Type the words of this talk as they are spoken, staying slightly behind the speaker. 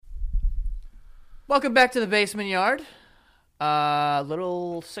Welcome back to the basement yard.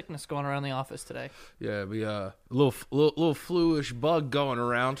 Little sickness going around the office today. Yeah, we a little flu-ish bug going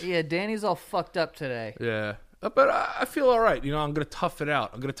around. Yeah, Danny's all fucked up today. Yeah, but I feel all right. You know, I'm gonna tough it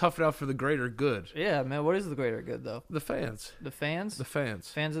out. I'm gonna tough it out for the greater good. Yeah, man. What is the greater good though? The fans. The fans. The fans.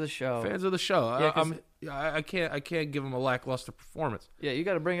 Fans of the show. Fans of the show. Yeah, I can't give them a lackluster performance. Yeah, you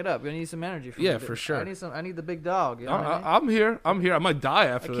got to bring it up. We need some energy from Yeah, you. for sure. I need the big dog. You know what I mean? I'm here. I might die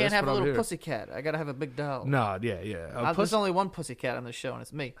after I this. can't have but a I'm little here. pussycat. I got to have a big dog. Nah, yeah. There's only one pussycat on the show, and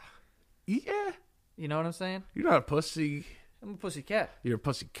it's me. Yeah. You know what I'm saying? You're not a pussy. I'm a pussycat. You're a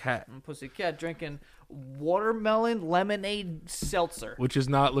pussy cat. I'm a pussycat drinking watermelon lemonade seltzer. Which is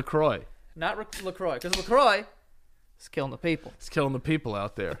not LaCroix. Not LaCroix, because LaCroix is killing the people. It's killing the people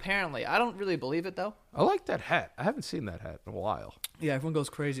out there. Apparently. I don't really believe it, though. I like that hat. I haven't seen that hat in a while. Yeah, everyone goes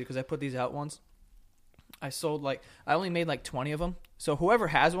crazy because I put these out once. I only made like 20 of them. So whoever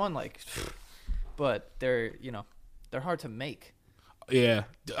has one, but they're hard to make. Yeah.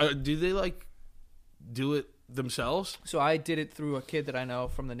 Do they do it themselves? So I did it through a kid that I know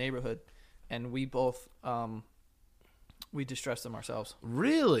from the neighborhood, and we both we distressed them ourselves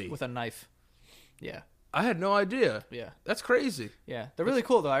Really? with a knife. Yeah. I had no idea. Yeah. That's crazy. Yeah. They're really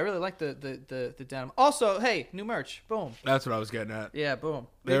cool though. I really like the denim. Also, hey, new merch. Boom. That's what I was getting at. Yeah, boom.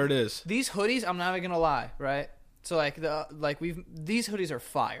 There it is. These hoodies, I'm not even gonna lie, right? So these hoodies are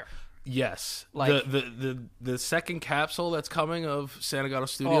fire. Yes. Like- The second capsule that's coming of Santa Gato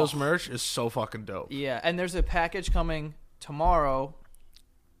Studios merch is so fucking dope. Yeah, and there's a package coming tomorrow.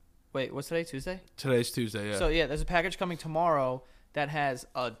 Wait, what's today? Tuesday? Today's Tuesday, yeah. So yeah, there's a package coming tomorrow that has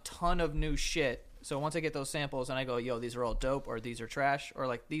a ton of new shit. So once I get those samples and I go, yo, these are all dope, or these are trash, or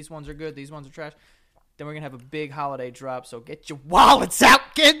like these ones are good, these ones are trash, then we're gonna have a big holiday drop. So get your wallets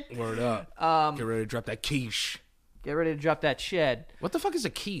out, kid. Word up. Get ready to drop that quiche. Get ready to drop that shed. What the fuck is a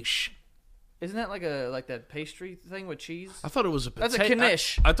quiche? Isn't that like that pastry thing with cheese? I thought it was a potato. That's a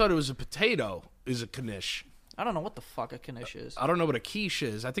knish. I thought it was a potato is a knish. I don't know what the fuck a knish is. I don't know what a quiche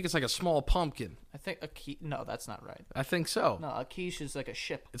is. I think it's like a small pumpkin. I think no, that's not right. I think so. No, a quiche is like a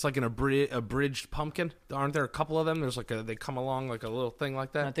ship. It's like an abridged pumpkin. Aren't there a couple of them? There's they come along like a little thing like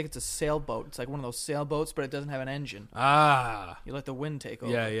And I that. think it's a sailboat. It's like one of those sailboats, but it doesn't have an engine. Ah. You let the wind take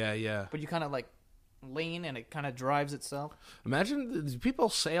over. Yeah. But you kind of lean and it kind of drives itself. Imagine, do people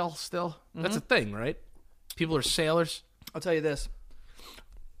sail still? That's a thing, right? People are sailors. I'll tell you this.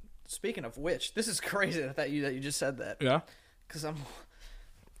 Speaking of which, this is crazy that you just said that. Yeah. Because I'm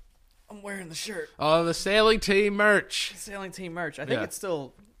wearing the shirt. Oh, the sailing team merch. Sailing team merch. I think Yeah. it's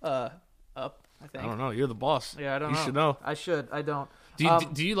still up, I think. I don't know. You're the boss. Yeah, I don't you know. You should know. I should. I don't.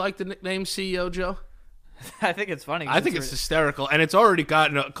 Do you like the nickname CEO Joe? I think it's funny. I think it's hysterical, and it's already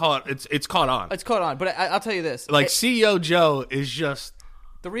gotten caught. It's caught on. It's caught on, but I'll tell you this. CEO Joe is just.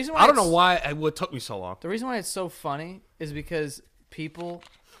 The reason why I don't know why it took me so long. The reason why it's so funny is because people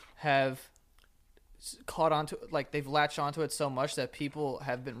have caught onto it, they've latched onto it so much that people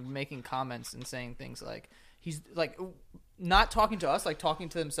have been making comments and saying things like he's not talking to us, talking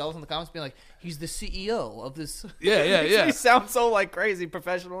to themselves in the comments, being like, he's the CEO of this. Yeah. He sounds so crazy,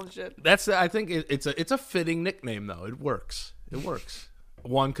 professional and shit. I think it's a fitting nickname though. It works.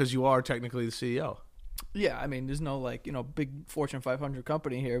 One, because you are technically the CEO. Yeah, I mean, there's no big Fortune 500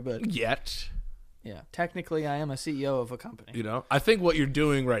 company here, but Yet. yeah, technically I am a CEO of a company. I think what you're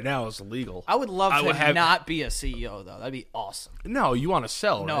doing right now is illegal. I would love to not be a CEO though. That'd be awesome. No, you want to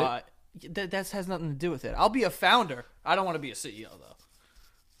sell, No, right? that has nothing to do with it. I'll be a founder. I don't want to be a CEO though.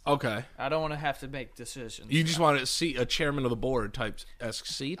 Okay. I don't want to have to make decisions. You just want a chairman of the board type-esque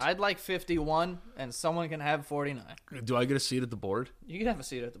seat? I'd like 51, and someone can have 49. Do I get a seat at the board? You can have a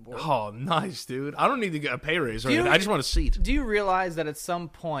seat at the board. Oh, nice, dude. I don't need to get a pay raise or anything. I just want a seat. Do you realize that at some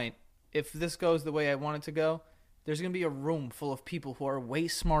point, if this goes the way I want it to go, there's going to be a room full of people who are way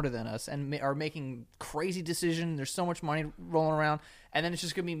smarter than us and are making crazy decisions. There's so much money rolling around, and then it's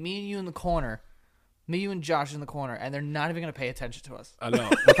just going to be me and you in the corner. Me, you, and Josh in the corner, and they're not even going to pay attention to us. I know.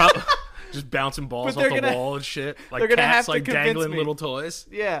 Just bouncing balls But off they're the gonna- wall and shit. they're Like gonna cats, have to convince dangling me. little toys.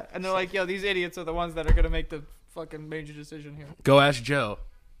 Yeah, and they're like, yo, these idiots are the ones that are going to make the fucking major decision here. Go ask Joe.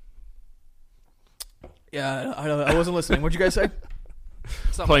 Yeah, I wasn't listening. What'd you guys say?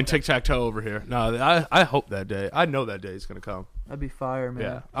 Something Playing like that. tic-tac-toe over here. No, I hope that day. I know that day is going to come. That'd be fire, man.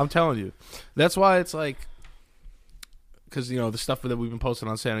 Yeah, I'm telling you. That's why it's because the stuff that we've been posting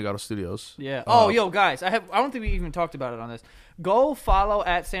on Santa Gato Studios. Yeah. Yo, guys, I don't think we even talked about it on this. Go follow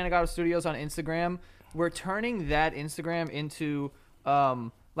at Santa Gato Studios on Instagram. We're turning that Instagram into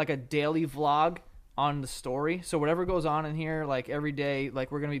a daily vlog on the story. So whatever goes on in here, every day, we're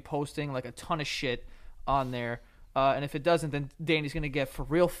gonna be posting a ton of shit on there. And if it doesn't, then Danny's going to get for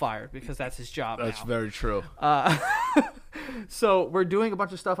real fired because that's his job That's now. very true. So we're doing a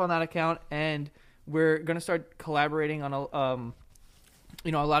bunch of stuff on that account, and we're going to start collaborating on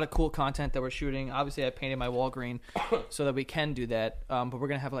a lot of cool content that we're shooting. Obviously, I painted my wall green so that we can do that. But we're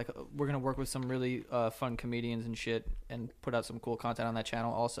going to work with some really fun comedians and shit and put out some cool content on that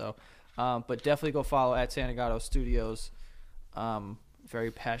channel also. But definitely go follow at Santagato Studios.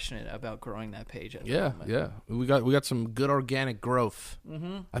 Very passionate about growing that page. At the moment. Yeah. We got some good organic growth.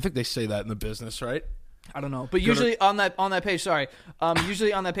 Mm-hmm. I think they say that in the business, right? I don't know, but usually on that page,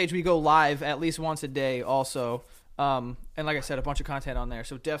 usually on that page we go live at least once a day also. And like I said, a bunch of content on there.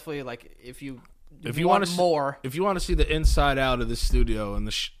 So definitely, like, if you want more, if you want to see the inside out of this studio and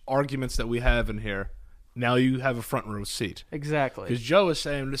the arguments that we have in here, now you have a front row seat. Exactly. Because Joe is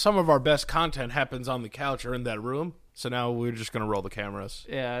saying some of our best content happens on the couch or in that room. So now we're just going to roll the cameras.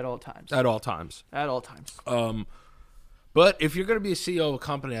 Yeah, at all times. At all times. At all times. But if you're going to be a CEO of a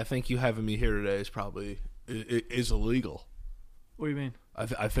company, I think you having me here today is probably is illegal. What do you mean?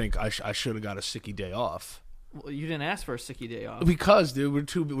 I think I should have got a sicky day off. Well, you didn't ask for a sicky day off. Because, dude,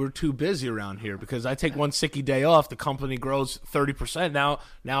 we're too busy around here. Because I take one sicky day off, the company grows 30%. Now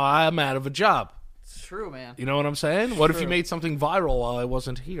I'm out of a job. It's true, man. You know what I'm saying? What if you made something viral while I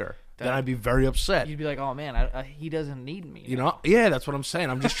wasn't here? Then I'd be very upset. You'd be like, "Oh man, he doesn't need me." You know? Yeah, that's what I'm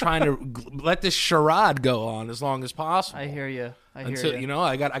saying. I'm just trying to let this charade go on as long as possible. I hear you. Until you know,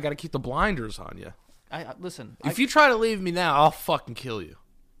 I got to keep the blinders on you. Listen. If you try to leave me now, I'll fucking kill you.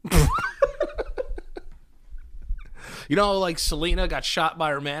 You know, like Selena got shot by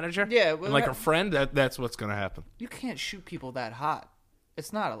her manager. Yeah, and like her friend. That's what's gonna happen. You can't shoot people that hot.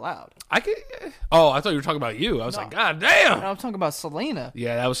 It's not allowed. Oh, I thought you were talking about you. I was like, God damn. No, I'm talking about Selena.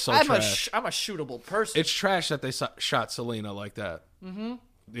 Yeah, that was so trash. I'm a shootable person. It's trash that they shot Selena like that. Mm-hmm.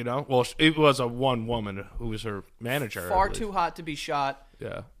 You know? Well, it was a one woman who was her manager. Far too hot to be shot.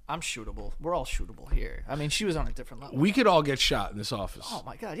 Yeah. I'm shootable. We're all shootable here. I mean, she was on a different level. We could all get shot in this office. Oh,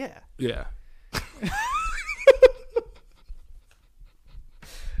 my God, yeah. Yeah.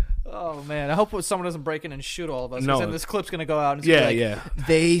 Oh, man. I hope someone doesn't break in and shoot all of us. No. Because then this clip's going to go out. And Yeah.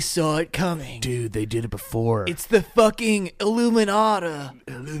 They saw it coming. Dude, they did it before. It's the fucking Illuminati.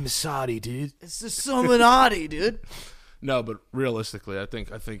 Illuminati, dude. It's the Illuminati, dude. No, but realistically, I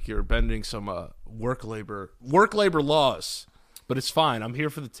think you're bending some work labor laws. But it's fine. I'm here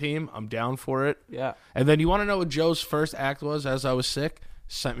for the team. I'm down for it. Yeah. And then you want to know what Joe's first act was as I was sick?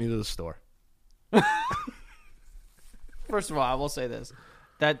 Sent me to the store. First of all, I will say this.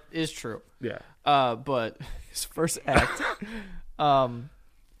 That is true. Yeah. But his first act,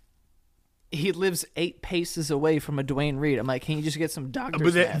 he lives 8 paces away from a Dwayne Reed. I'm like, can you just get some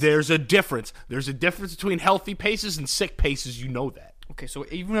doctor's But masks? there's a difference. There's a difference between healthy paces and sick paces. You know that. Okay, so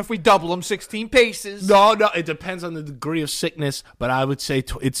even if we double them 16 paces. No, it depends on the degree of sickness, but I would say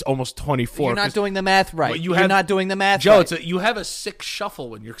it's almost 24. You're not doing the math right. You're not doing the math Joe, right. you have a sick shuffle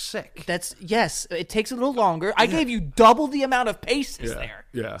when you're sick. Yes, it takes a little longer. I gave you double the amount of paces there.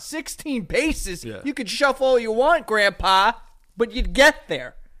 Yeah. 16 paces. Yeah. You could shuffle all you want, Grandpa, but you'd get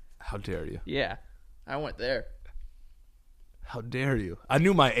there. How dare you? Yeah, I went there. How dare you? I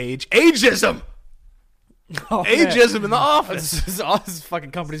knew my age. Ageism! Oh, Ageism in the office. All this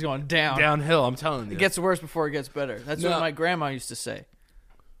fucking company's going down. Downhill, I'm telling you. It gets worse before it gets better. That's what my grandma used to say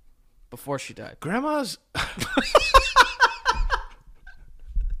before she died. Grandma's...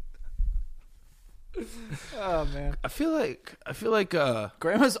 Oh man, I feel like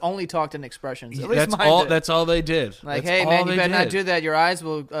grandmas only talked in expressions. At least mine did. That's all they did. Like, that's hey man, you better not did. do that. Your eyes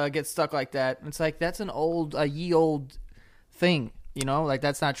will get stuck like that. It's like that's an old, ye old thing. You know, like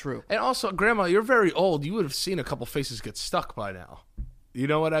that's not true. And also, Grandma, you're very old. You would have seen a couple faces get stuck by now. You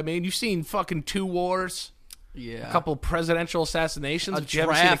know what I mean? You've seen fucking 2 wars. Yeah. A couple presidential assassinations. A but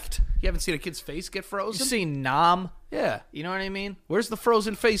draft. You haven't seen a kid's face get frozen? You seen Nam? Yeah. You know what I mean? Where's the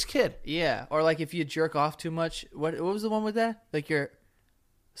frozen face kid? Yeah. Or like if you jerk off too much. What was the one with that? Like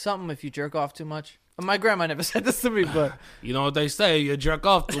something if you jerk off too much. My grandma never said this to me, but you know what they say? You jerk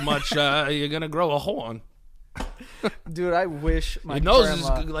off too much, you're gonna grow a horn. Dude, I wish my Your nose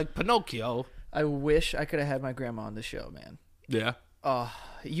grandma, is like Pinocchio. I wish I could have had my grandma on the show, man. Yeah.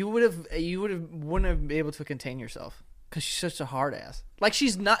 You wouldn't have been able to contain yourself because she's such a hard ass. Like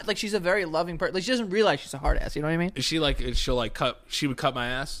she's not like she's a very loving person. Like she doesn't realize she's a hard ass. You know what I mean? Is she like she would cut my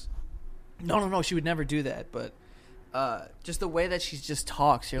ass? No. She would never do that. But just the way that she just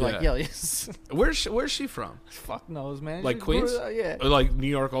talks, you're like, yo, yes. Where's she from? Fuck knows, man. Like Queens? Yeah. Or like New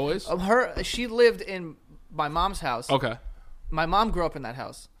York always? She lived in my mom's house. Okay. My mom grew up in that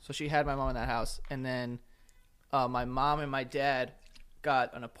house, so she had my mom in that house, and then my mom and my dad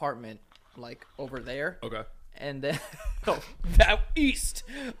got an apartment like over there. Okay. and then that east.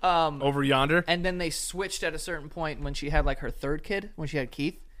 Over yonder. And then they switched at a certain point when she had like her third kid, when she had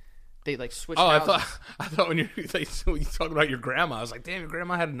Keith. They like switched. Oh, houses. I thought when you talking about your grandma, I was like, damn, your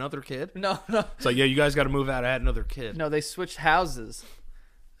grandma had another kid. No. It's like, yeah, you guys got to move out. I had another kid. No, they switched houses.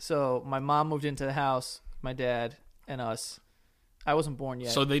 So my mom moved into the house, my dad and us. I wasn't born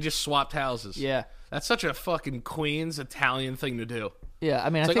yet. So they just swapped houses. Yeah. That's such a fucking Queens Italian thing to do. Yeah, I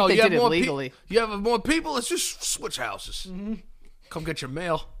mean, It's I think they did it legally. You have more people. Let's just switch houses. Mm-hmm. Come get your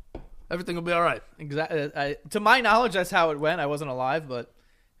mail. Everything will be all right. Exactly. To my knowledge, that's how it went. I wasn't alive, but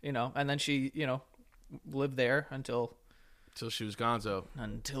and then she, lived there until She was gonzo.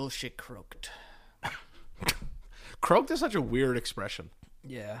 Until she croaked. Croaked is such a weird expression.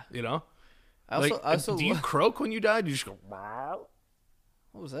 Yeah. You know? I also do you croak when you die? Do you just go, wow?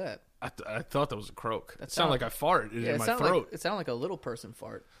 What was that? I thought that was a croak. It sounded sounded like I farted in my sounded throat. it sounded like a little person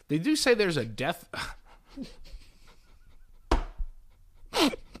fart. They do say there's a death.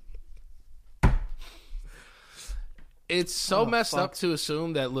 It's so messed up to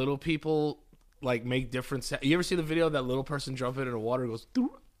assume that little people like make different sounds. You ever see the video of that little person jumping into the water and goes,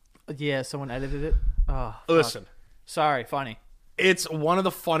 doo? Yeah, someone edited it. Oh, Listen. Sorry, funny. It's one of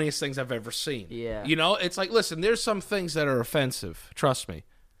the funniest things I've ever seen. Yeah. It's like, listen, there's some things that are offensive. Trust me.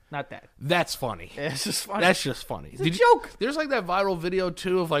 Not that. That's funny. Yeah, it's just funny. That's just funny. It's a joke. There's like that viral video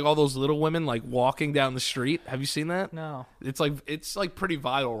too of like all those little women like walking down the street. Have you seen that? No. It's like pretty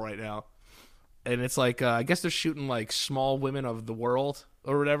viral right now. And it's like I guess they're shooting like small women of the world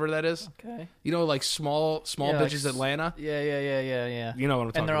or whatever that is. Okay. Like small bitches Atlanta. Yeah. You know what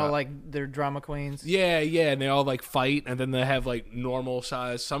I'm talking about. And they're all like they're drama queens. Yeah, and they all like fight, and then they have like normal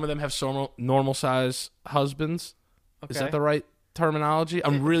size. Some of them have normal size husbands. Okay. Is that the right terminology?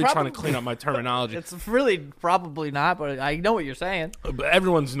 I'm really trying to clean up my terminology. It's really probably not, but I know what you're saying. But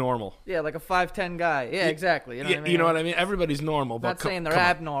everyone's normal. Yeah, like a 5'10" guy. Yeah, exactly. You know what I mean? You know what I mean? Everybody's normal. I'm but not saying they're come on.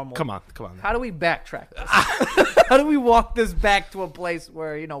 abnormal. Come on. How do we backtrack this? How do we walk this back to a place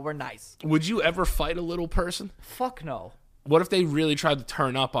where, we're nice? Would you ever fight a little person? Fuck no. What if they really tried to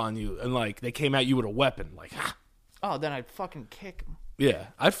turn up on you and like they came at you with a weapon? Like, oh, then I'd fucking kick them. Yeah,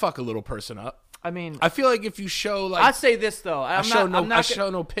 I'd fuck a little person up. I mean, I feel like if you show like I'd say this though. I show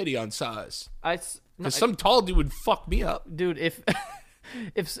no pity on size. Because some tall dude would fuck me up, dude. If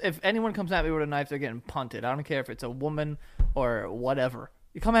if anyone comes at me with a knife, they're getting punted. I don't care if it's a woman or whatever.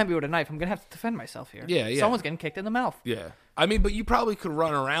 You come at me with a knife, I'm gonna have to defend myself here. Yeah. Someone's getting kicked in the mouth. Yeah, I mean, but you probably could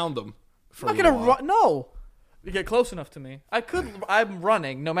run around them. I'm not gonna run. No, you get close enough to me. I could. I'm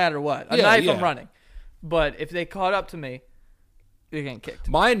running no matter what. A knife, I'm running. But if they caught up to me, they're getting kicked.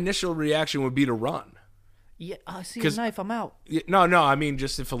 My initial reaction would be to run. Yeah, I see a knife. I'm out. No. I mean,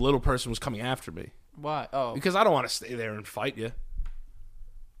 just if a little person was coming after me. Why? Oh, because I don't want to stay there and fight you.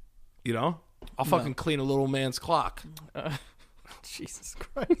 I'll fucking clean a little man's clock. Jesus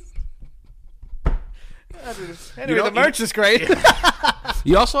Christ. Anyway, the merch is great.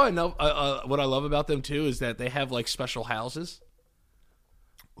 You also, I know what I love about them too is that they have like special houses.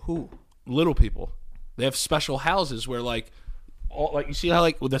 Who? Little people. They have special houses where like you see how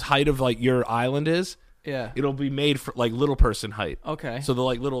like with the height of like your island is. Yeah. It'll be made for like little person height. Okay. So they're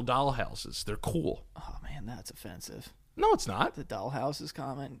like little doll houses. They're cool. Oh man, that's offensive. No, it's not. The doll houses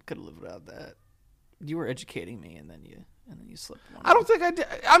comment, could have lived without that. You were educating me, and then you slipped one. I don't think I did.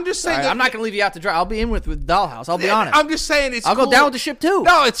 I'm just saying. Right, I'm not gonna leave you out to dry. I'll be in with Dollhouse. I'll be honest. I'm just saying it's. I'll go down with the ship too.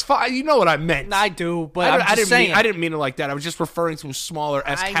 No, it's fine. You know what I meant. I do, but I didn't mean it like that. I was just referring to a smaller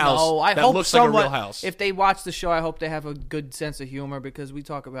esque house I that hope looks like a real house. If they watch the show, I hope they have a good sense of humor because we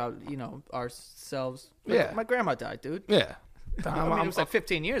talk about ourselves. Yeah. My grandma died, dude. Yeah. It was like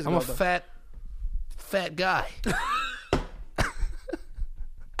 15 years ago. I'm a fat guy.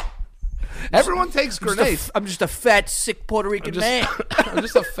 Everyone takes grenades. I'm just a fat, sick Puerto Rican man. I'm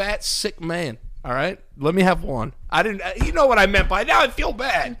just a fat, sick man. All right? Let me have one. I didn't. You know what I meant by now. I feel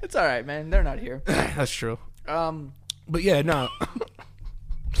bad. It's all right, man. They're not here. That's true. But yeah, no.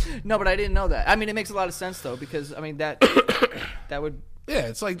 No, but I didn't know that. I mean, it makes a lot of sense though because I mean that would. Yeah,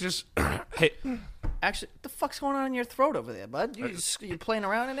 it's like just. Hey. Actually, what the fuck's going on in your throat over there, bud? You playing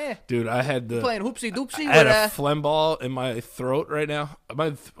around in there? Dude, I had the... Playing hoopsie doopsie? I had a phlegm ball in my throat right now.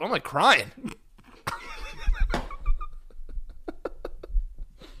 I'm like crying.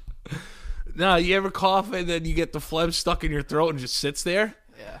 No, you ever cough and then you get the phlegm stuck in your throat and it just sits there?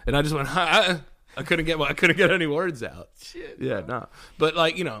 Yeah. And I just went, I couldn't get any words out. Shit. Yeah, no. But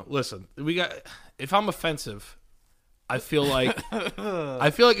like, listen, if I'm offensive, I feel like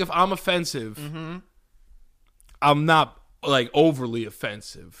if I'm offensive, I'm not like overly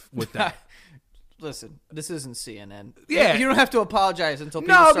offensive with that. Listen, this isn't CNN. Yeah. You don't have to apologize until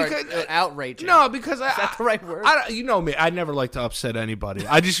people No, start because outraging. No, because Is that the right word? You know me. I never like to upset anybody.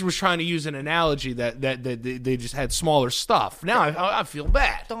 I just was trying to use an analogy that they just had smaller stuff. Now I feel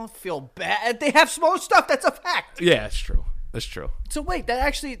bad. Don't feel bad. They have small stuff. That's a fact. Yeah, it's true. That's true. So wait,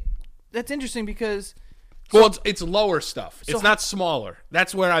 that's interesting because. Well, it's lower stuff. So it's not smaller.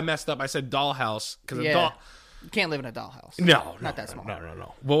 That's where I messed up. I said dollhouse because You can't live in a dollhouse. No, not that small.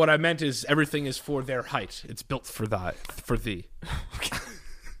 No. But what I meant is everything is for their height. It's built for thee.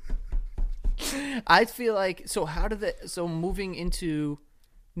 I feel like so moving into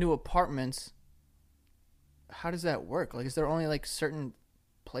new apartments, how does that work? Like, is there only like certain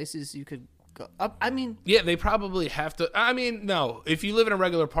places you could go up? I mean, yeah, they probably have to. I mean, no. If you live in a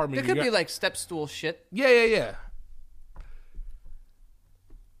regular apartment, there could be like step stool shit. Yeah.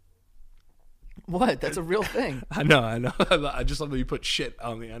 What? That's a real thing. I know. I just love that you put shit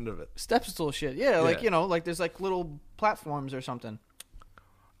on the end of it. Step stool shit. Yeah, like, like there's like little platforms or something.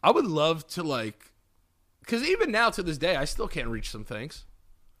 I would love to because even now to this day, I still can't reach some things.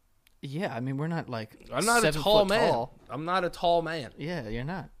 Yeah, I mean, we're not like I'm not a 7 tall foot man. tall. I'm not a tall man. Yeah, you're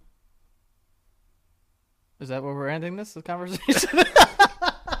not. Is that where we're ending this conversation?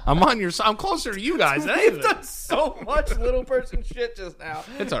 I'm on your side. I'm closer to you guys than We've anything. done so much little person shit just now.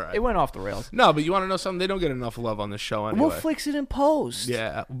 It's all right. It went off the rails. No, but you want to know something? They don't get enough love on this show anyway. We'll fix it in post.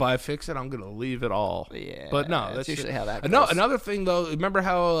 Yeah, by fix it, I'm going to leave it all. Yeah, but no, that's usually how that goes. No, another thing though. Remember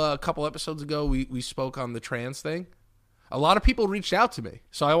how a couple episodes ago we spoke on the trans thing? A lot of people reached out to me,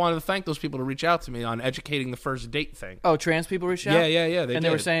 so I wanted to thank those people to reach out to me on educating the first date thing. Oh, trans people reached out. Yeah. They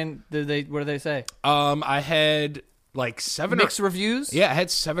were saying, what did they say? I had like mixed reviews. Yeah, I had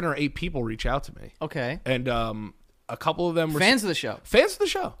 7 or 8 people reach out to me. Okay. And a couple of them were fans of the show. Fans of the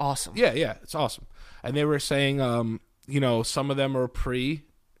show. Awesome. Yeah, it's awesome. And they were saying, some of them are pre,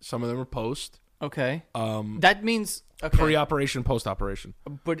 some of them are post. Okay. That means pre-operation, post-operation.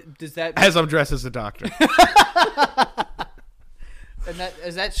 But does that as I'm dressed as a doctor? And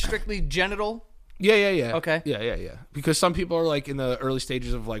is that strictly genital? Yeah. Okay. Yeah. Because some people are like in the early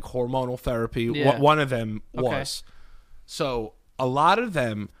stages of like hormonal therapy. Yeah. One of them was. Okay. So a lot of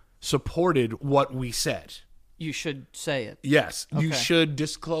them supported what we said. You should say it. Yes. Okay. You should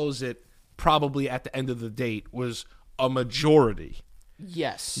disclose it probably at the end of the date was a majority.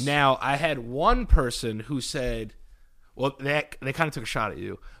 Yes. Now, I had one person who said, well, they kind of took a shot at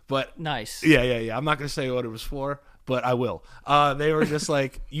you, but nice. Yeah. I'm not going to say what it was for, but I will. They were just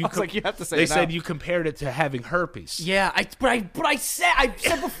like, you have to say they it now. said you compared it to having herpes. Yeah, I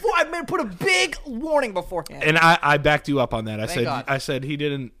said before, I put a big warning beforehand. And I backed you up on that. Thank God. I said he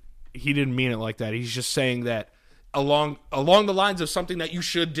didn't mean it like that. He's just saying that along the lines of something that you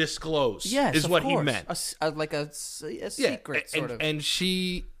should disclose. Yes, is what course. he meant. A secret sort of. And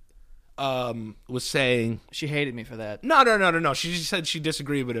she was saying she hated me for that. No. She just said she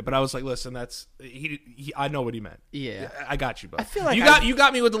disagreed with it, but I was like, listen, that's he I know what he meant. Yeah, I got you, bro. I feel like you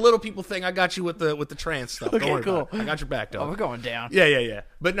got me with the little people thing. I got you with the trans stuff. Okay, Don't worry cool. about it. I got your back, dog. Oh, we're going down. Yeah.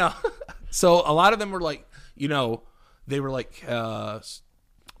 But no. So a lot of them were like, they were like,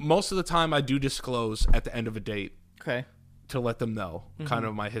 most of the time I do disclose at the end of a date. Okay. To let them know kind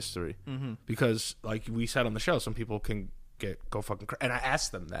of my history. Because like we said on the show, some people can go fucking crazy. And I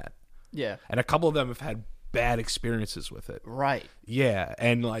asked them that. Yeah. And a couple of them have had bad experiences with it. Right. Yeah.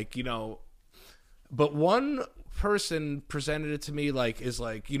 And like, but one person presented it to me like, is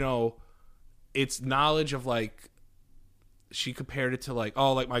like, it's knowledge of like, she compared it to like,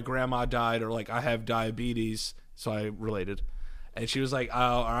 oh, like my grandma died or like I have diabetes. So I related. And she was like,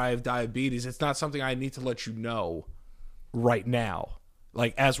 oh, or I have diabetes. It's not something I need to let you know right now,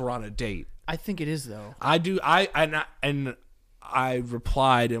 like as we're on a date. I think it is though. I do. And I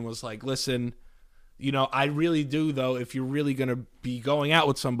replied and was like, listen, I really do though. If you're really gonna be going out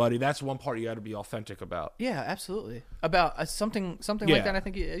with somebody, that's one part you got to be authentic about. Yeah, absolutely. About something like that. I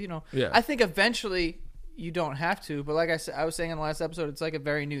think Yeah. I think eventually you don't have to, but like I was saying in the last episode, it's like a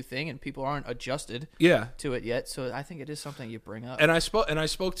very new thing, and people aren't adjusted to it yet. So I think it is something you bring up. And I spoke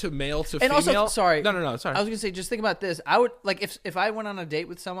to male to and female. Also, sorry, no, sorry. I was gonna say, just think about this. I would like if I went on a date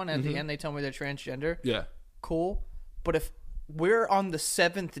with someone and at the end they tell me they're transgender. Yeah, cool. But if we're on the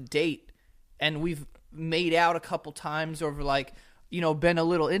 7th date and we've made out a couple times or like been a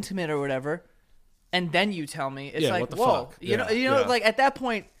little intimate or whatever, and then you tell me, it's like, what the whoa, fuck? you know, like at that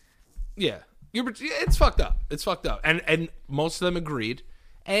point, yeah. It's fucked up. It's fucked up. And most of them agreed.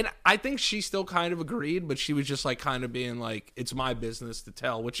 And I think she still kind of agreed, but she was just like kind of being like, it's my business to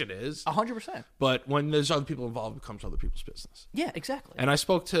tell, which it is. 100%. But when there's other people involved, it becomes other people's business. Yeah, exactly. And I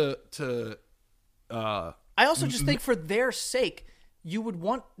spoke to I also just think for their sake, you would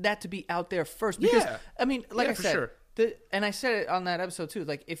want that to be out there first. Because, Yeah. I mean, like Yeah, I for said, sure. and I said it on that episode too,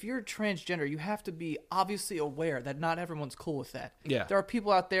 like, if you're transgender, you have to be obviously aware that not everyone's cool with that. Yeah. There are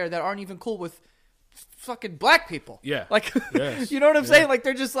people out there that aren't even cool with fucking black people. Yeah. Like, Yes. you know what I'm saying? Like,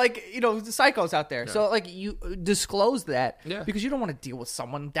 they're just like, the psychos out there. So, like, you disclose that Yeah. because you don't want to deal with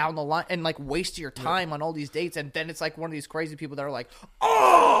someone down the line and, like, waste your time on all these dates. And then it's like one of these crazy people that are like,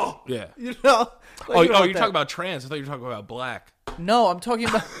 oh, Yeah. you know? Like, Oh, you don't want you're that. talking about trans. I thought you were talking about black. No, I'm talking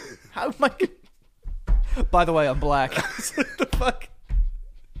about how am I? By the way, I'm black. What the fuck?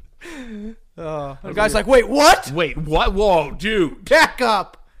 The guy's like, wait, what? Wait, what? Whoa, dude. Back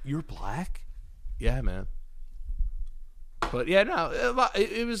up. You're black? Yeah, man. But yeah, no,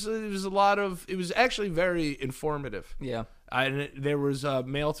 it was a lot of. It was actually very informative. Yeah. There was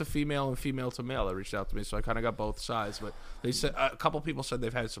male to female and female to male that reached out to me, so I kind of got both sides. But they said a couple people said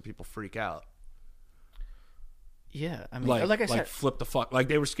they've had some people freak out, Yeah, I mean, like I said, flip the fuck, like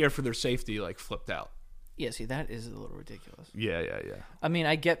they were scared for their safety, like flipped out. yeah. See, that is a little ridiculous. Yeah. I mean,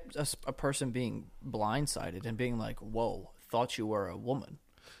 I get a person being blindsided and being like, "Whoa, thought you were a woman."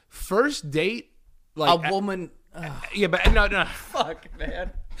 First date, like A woman. yeah, but no. Fuck,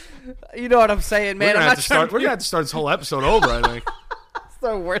 man. You know what I'm saying, man. We're gonna I'm have not to trying start. We're gonna have to start this whole episode over. I think. It's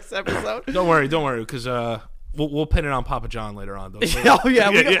the worst episode. Don't worry, because we'll pin it on Papa John later on. Though. Oh yeah,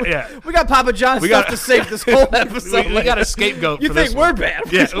 we got Papa John stuff to save this whole episode. we got a scapegoat. You for think this we're one. bad?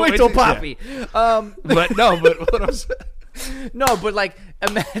 Yeah, Just wait till Poppy. But what I'm saying. No, but like,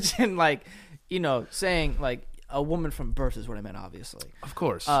 imagine like, saying like a woman from birth is what I meant, obviously. Of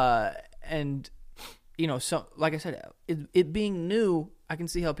course. And so like I said, it being new, I can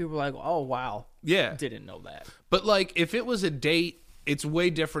see how people are like, oh wow, yeah. didn't know that. But like, if it was a date, it's way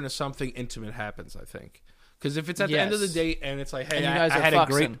different if something intimate happens. I think. Because if it's at the end of the Yes. date and it's like, hey, And you I guys are had a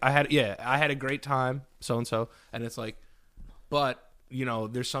great, fucksing. I had a great time, so and so, and it's like, but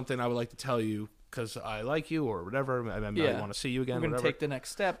there's something I would like to tell you because I like you or whatever, and I want to see you again. We're gonna whatever. take the next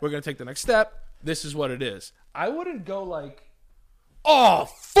step. We're gonna take the next step. This is what it is. I wouldn't go like, oh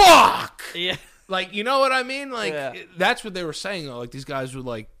fuck, Yeah. like you know what I mean? Like Yeah. that's what they were saying. Though. Like these guys were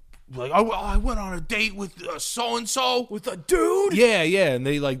like I went on a date with so and so With a dude. Yeah, and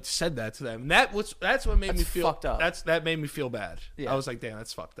they like said that to them. And that's what made me feel fucked up. That made me feel bad. Yeah. I was like, damn,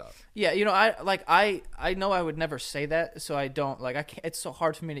 that's fucked up. Yeah, I know I would never say that, so I don't I can't. It's so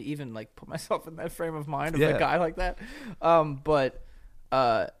hard for me to even like put myself in that frame of mind of Yeah. a guy like that. But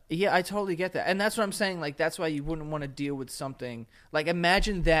yeah, I totally get that, and that's what I'm saying. Like that's why you wouldn't want to deal with something like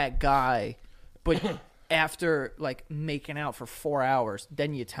imagine that guy, but after like making out for 4 hours,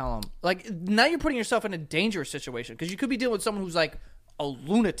 then you tell him like now you're putting yourself in a dangerous situation because you could be dealing with someone who's like a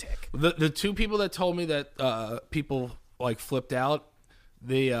lunatic. The two people that told me that people like flipped out,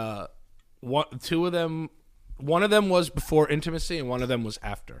 two of them, one of them was before intimacy and one of them was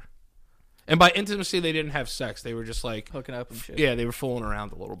after. And by intimacy, they didn't have sex. They were just like Hooking up and shit. Yeah, they were fooling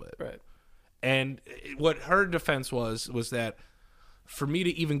around a little bit. Right. And what her defense was that for me to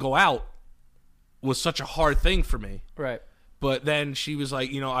even go out was such a hard thing for me. Right. But then she was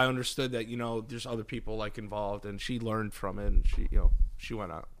like, I understood that, there's other people like involved, and she learned from it, and she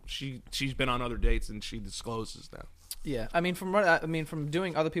went out. She's been on other dates, and she discloses now. Yeah, from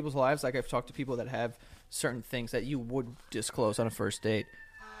doing other people's lives, like I've talked to people that have certain things that you would disclose on a first date.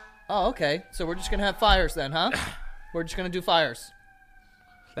 Oh, okay. So we're just gonna have fires then, huh? We're just gonna do fires.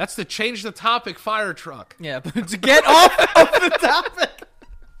 That's the change the topic fire truck. Yeah, but to get off of the topic.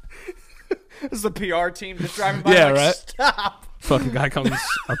 This is the PR team just driving by. Yeah, like, right. Stop. Fucking guy comes.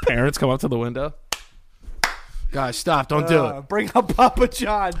 Our parents come up to the window. Guys, stop! Don't do it. Bring up Papa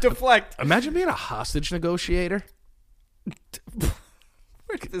John. Deflect. Imagine being a hostage negotiator.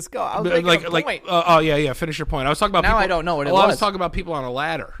 Where did this go? I was making a point. Oh yeah. Finish your point. I was talking about Now people, I don't know what it I was was. talking about people on a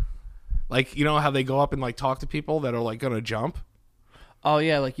ladder. Like how they go up and like talk to people that are like gonna jump. Oh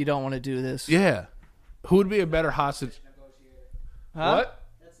yeah, like you don't want to do this. Yeah. Who would be a better hostage? Huh? What?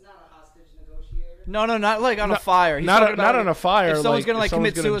 That's not a hostage negotiator. No, not like on a fire. He's Not talking about on a fire. If someone's gonna if like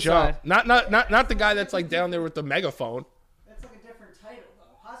someone's commit gonna suicide. jump. Not the guy that's like down there with the megaphone. That's like a different title,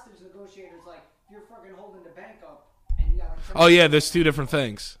 though. Hostage negotiator is like you're fucking holding the bank up and you got. Oh yeah, there's two different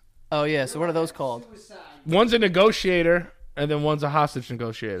things. Oh yeah. So what are those called? Suicide. One's a negotiator, and then one's a hostage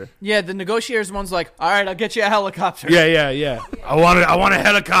negotiator. Yeah, the negotiators one's like, all right, I'll get you a helicopter. Yeah. I want a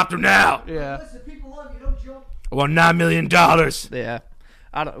helicopter now. Yeah. Listen, people love you. Don't jump. I want $9 million. Yeah.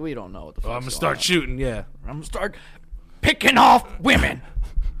 We don't know what the fuck. I'm gonna start shooting. Yeah. I'm gonna start picking off women.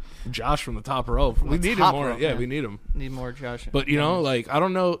 Josh from the top rope. We need him top more. rope, Yeah, man. we need him. Need more Josh. But you know, like I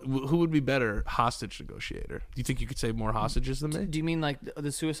don't know who would be better hostage negotiator. Do you think you could save more hostages than me? Do you mean like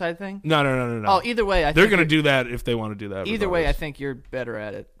the suicide thing? No. Oh, either way, They're think gonna you're- do that if they want to do that. Either way, I regardless. think you're better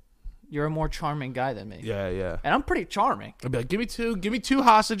at it. You're a more charming guy than me. Yeah. And I'm pretty charming. I'd be like, give me two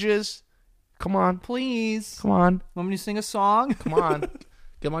hostages. Come on, Please. come on, Want me to sing a song? come on.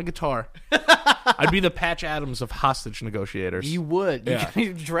 Get my guitar. I'd be the Patch Adams of hostage negotiators. You would. Yeah.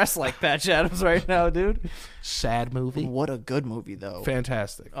 You dress like Patch Adams right now, dude. Sad movie. What a good movie, though.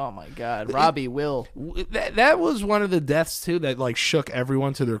 Fantastic. Oh, my God. Robbie, Will. That was one of the deaths too that like shook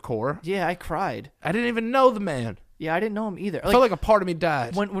everyone to their core. Yeah, I cried. I didn't even know the man. Yeah, I didn't know him either. I felt like a part of me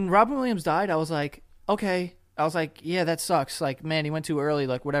died. when Robin Williams died, I was like, okay. I was like, yeah, that sucks. Like, man, he went too early,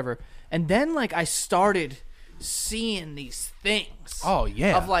 like, whatever. And then, like, I started seeing these things. Oh,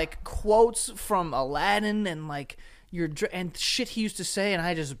 yeah. Of, like, quotes from Aladdin and, like, and shit he used to say, and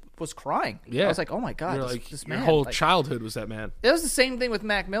I just was crying. Yeah. I was like, oh, my God, You're this, like, this your man. whole like, childhood was that man. it was the same thing with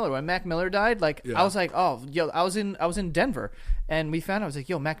Mac Miller. When Mac Miller died, like, Yeah. I was like, oh, yo, I was in Denver, and we found out, I was like,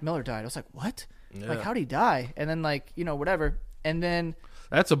 yo, Mac Miller died. I was like, what? Like, Yeah. how'd he die? And then, like, you know, whatever. And then...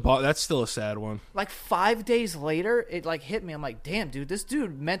 That's still a sad one. like 5 days later, it like hit me. I'm like, damn, dude, this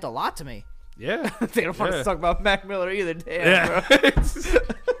dude meant a lot to me. Yeah. They don't want Yeah. to talk about Mac Miller either. Damn, Yeah. bro.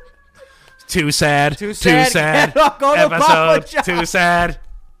 Too sad. Too sad. Get off, go to Papa Episode. John's. Too sad.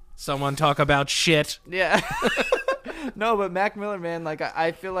 Someone talk about shit. Yeah. No, but Mac Miller, man, like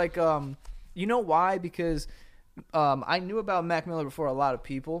I feel like you know why? Because I knew about Mac Miller before a lot of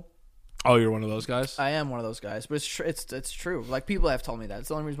people. Oh, you're one of those guys? I am one of those guys, but it's true. Like people have told me that. It's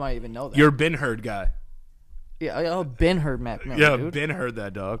the only reason why I even know that. You're a Ben Heard guy. Yeah, I've been heard Mac Miller, Yeah, dude. Ben Heard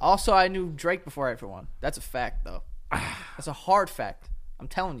that dog. Also, I knew Drake before I, for one. That's a fact, though. That's a hard fact. I'm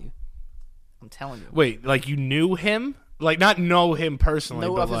telling you. Wait, like you knew him? Like not know him personally,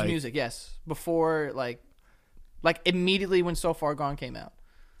 Know but of his like music, yes. Before, like immediately when So Far Gone came out,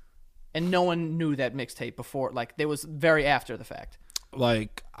 and no one knew that mixtape before. Like, there was very after the fact.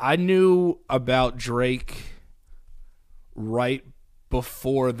 like I knew about Drake right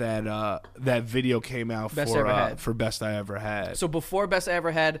before that that video came out Best I Ever Had. for Best I Ever Had. So before Best I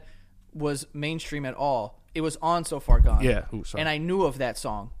Ever Had was mainstream at all, it was on So Far Gone. Yeah. Ooh, sorry. And I knew of that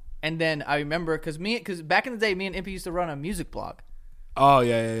song. And then I remember because back in the day, me and Impy used to run a music blog. Oh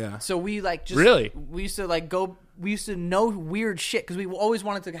yeah. So we like just Really? we used to like go. We used to know weird shit because we always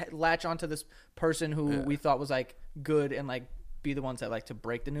wanted to latch onto this person who we thought was like good and like be the ones that like to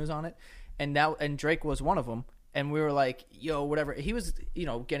break the news on it. And Drake was one of them. And we were like, yo, whatever. He was,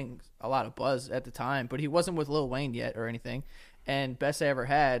 getting a lot of buzz at the time, but he wasn't with Lil Wayne yet or anything. And Best I Ever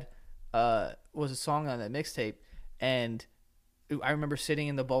Had was a song on that mixtape. And I remember sitting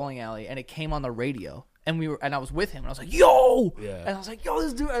in the bowling alley, and it came on the radio. And I was with him, and I was like, yo! Yeah. And I was like, yo,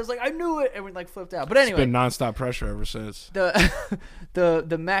 this dude. I was like, I knew it. And we like flipped out. But anyway, It's been nonstop pressure ever since.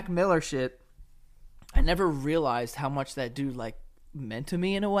 the Mac Miller shit, I never realized how much that dude like meant to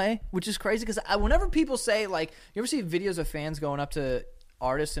me in a way, which is crazy because whenever people say like, you ever see videos of fans going up to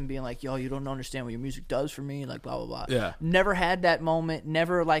artists and being like, yo, you don't understand what your music does for me, like blah blah blah. Yeah. Never had that moment,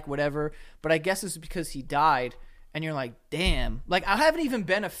 never like whatever. But I guess it's because he died, and you're like, damn. Like I haven't even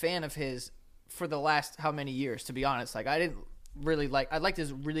been a fan of his for the last how many years, to be honest. Like I didn't really I liked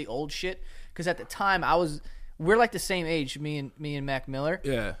his really old shit because at the time we're like the same age, me and Mac Miller.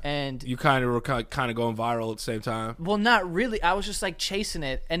 Yeah. And You kind of were kind of going viral at the same time. well, not really. I was just like chasing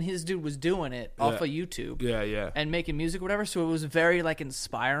it, and his dude was doing it off Yeah. of YouTube Yeah. and making music, or whatever. So it was very like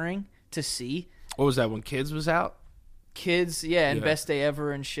inspiring to see What was that when Kids was out? kids, and Yeah. Best Day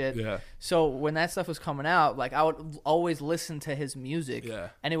Ever and shit. Yeah. So when that stuff was coming out, like I would always listen to his music, Yeah.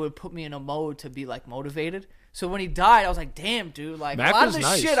 and it would put me in a mode to be like motivated. So when he died, I was like, damn, dude, like Mac a lot of was this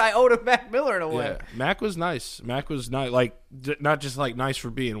nice. shit I owe to Mac Miller in a way. Yeah. Mac was nice. Mac was nice. Like not just like nice for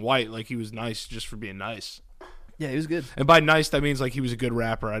being white. Like he was nice just for being nice. Yeah, he was good. And by nice, that means like he was a good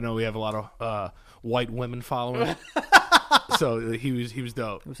rapper. I know we have a lot of white women following. So he was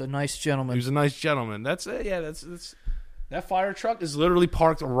dope. He was a nice He gentleman. was a nice gentleman. That's it. Yeah, that's that fire truck is literally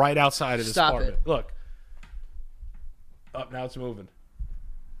parked right outside of this Stop apartment. it. Look. Up now it's moving.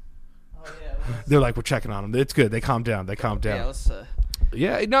 Oh yeah, They're like, we're checking on them. It's good. They calmed down. yeah. Let's.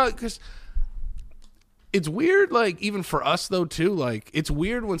 Yeah, no, because it's weird, like, even for us, though, too. Like, it's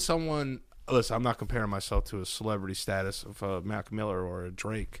weird when someone... Listen, I'm not comparing myself to a celebrity status of a Mac Miller or a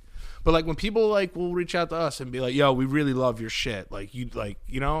Drake. But, like, when people, like, will reach out to us and be like, yo, we really love your shit. Like, you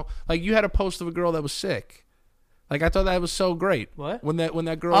had a post of a girl that was sick. Like I thought that was so great. What? When that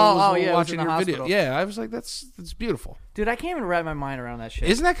girl Oh, was yeah, it was watching in the your video. hospital. Yeah, I was like, that's beautiful. Dude, I can't even wrap my mind around that shit.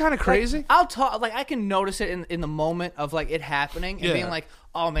 Isn't that kind of crazy? Like, I'll talk. Like I can notice it in the moment of like it happening and Yeah. being like,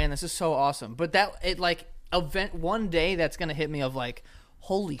 "Oh man, this is so awesome." But that it like event one day that's gonna hit me of like,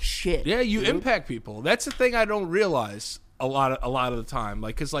 "Holy shit!" Yeah, you dude. impact people. That's the thing I don't realize a lot of the time.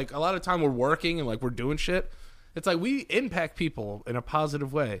 Like, cause like a lot of time we're working and like we're doing shit. It's like we impact people in a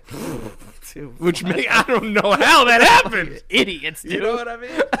positive way, Dude, which I don't know how that happened. idiots, dude. You know what I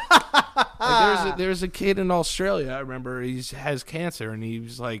mean? Like there's a kid in Australia. I remember he has cancer and he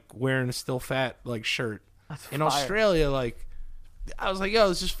was like wearing a still fat like shirt. In fire. Australia, like I was like, yo,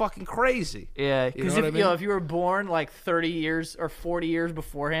 this is fucking crazy. Yeah, You because know what I mean? if you were born like 30 years or 40 years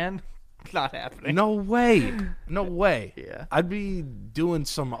beforehand, not happening. No way, no way. Yeah. I'd be doing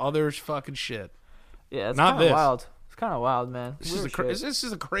some other fucking shit. Yeah, it's Not kind of this. wild. It's kind of wild, man. This Weird shit.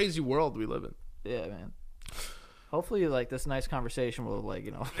 is a crazy world we live in. Yeah, man. Hopefully, like this nice conversation will, like,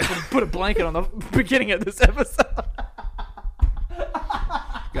 you know, put a blanket on the beginning of this episode.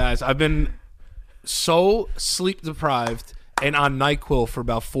 Guys, I've been so sleep deprived and on NyQuil for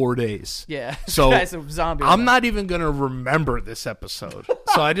about 4 days. Yeah. So Guy's a zombie. I'm not even going to remember this episode.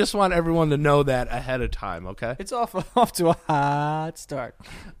 So I just want everyone to know that ahead of time, okay? It's off to a hot start.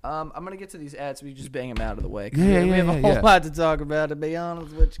 I'm gonna get to these ads. So we just bang them out of the way. 'Cause Yeah, we have a yeah, whole yeah. lot to talk about. To be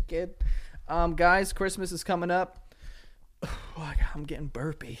honest with you, kid. Guys, Christmas is coming up. Oh, I'm getting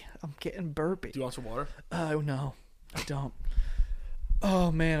burpy. Do you want some water? Oh no, I don't.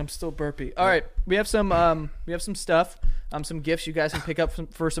 Oh man, I'm still burpy. All right, we have some stuff, some gifts you guys can pick up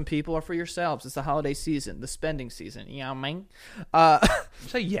for some people or for yourselves. It's the holiday season, the spending season. You know what I mean? You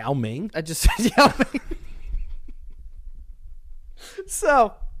say Yao Ming? I just said Yao Ming.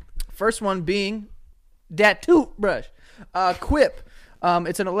 So, first one being that toothbrush, Quip.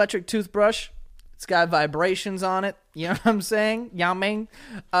 It's an electric toothbrush. It's got vibrations on it. You know what I'm saying? Yao Ming.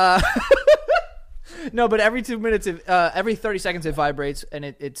 No, but every 2 minutes, every 30 seconds, it vibrates, and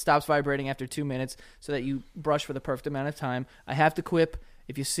it stops vibrating after 2 minutes so that you brush for the perfect amount of time. I have the Quip.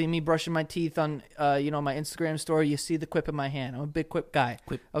 If you see me brushing my teeth on, my Instagram story, you see the Quip in my hand. I'm a big Quip guy.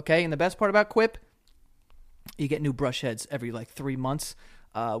 Quip. Okay, and the best part about Quip, you get new brush heads every, 3 months,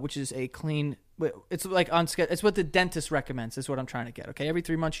 which is a clean... It's like on schedule. It's what the dentist recommends. Is what I'm trying to get. Okay, every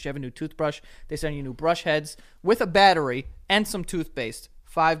 3 months you should have a new toothbrush. They send you new brush heads with a battery and some toothpaste.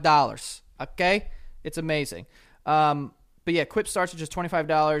 $5. Okay, it's amazing. But yeah, Quip starts at just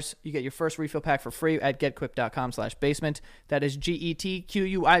 $25. You get your first refill pack for free at getquip.com/basement. That is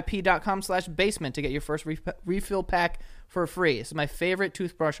GETQUIP.com/basement to get your first refill pack for free. This is my favorite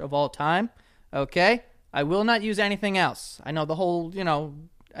toothbrush of all time. Okay, I will not use anything else. I know the whole, I'm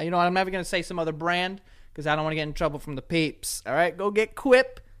never going to say some other brand because I don't want to get in trouble from the peeps. All right, go get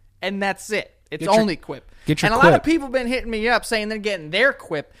Quip, and that's it. It's only Quip. Get your and a lot of Quip. people been hitting me up saying they're getting their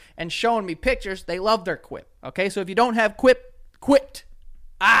Quip and showing me pictures. They love their Quip. Okay, so if you don't have Quip, quit.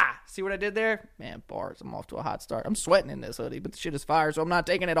 See what I did there? Man, bars. I'm off to a hot start. I'm sweating in this hoodie, but the shit is fire, so I'm not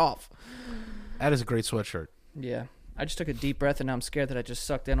taking it off. That is a great sweatshirt. Yeah. I just took a deep breath, and now I'm scared that I just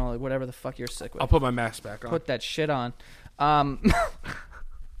sucked in all whatever the fuck you're sick with. I'll put my mask back on. Put that shit on.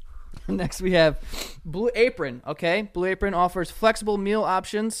 Next, we have Blue Apron. Okay, Blue Apron offers flexible meal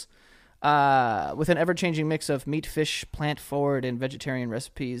options with an ever-changing mix of meat, fish, plant-forward, and vegetarian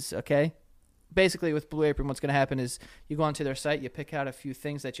recipes. Okay, basically with Blue Apron, what's going to happen is you go onto their site, you pick out a few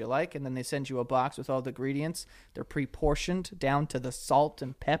things that you like, and then they send you a box with all the ingredients. They're pre-portioned down to the salt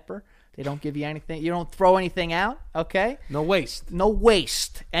and pepper. They don't give you anything. You don't throw anything out. Okay. No waste. No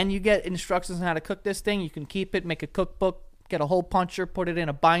waste. And you get instructions on how to cook this thing. You can keep it, make a cookbook, get a hole puncher, put it in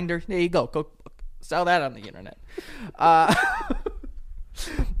a binder. There you go. Cookbook. Sell that on the internet.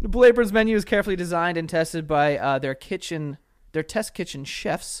 The Blue Apron's menu is carefully designed and tested by their test kitchen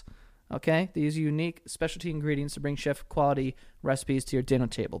chefs. Okay? They use unique specialty ingredients to bring chef quality recipes to your dinner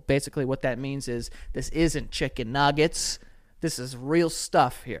table. Basically, what that means is this isn't chicken nuggets. This is real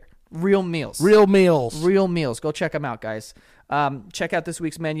stuff here. Real meals. Real meals. Real meals. Go check them out, guys. Check out this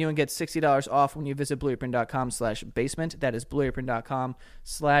week's menu and get $60 off when you visit blueapron.com/basement. That is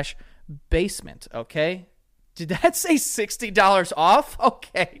blueapron.com/basement. Okay? Did that say $60 off?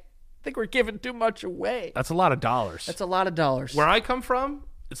 Okay. I think we're giving too much away. That's a lot of dollars. That's a lot of dollars. Where I come from,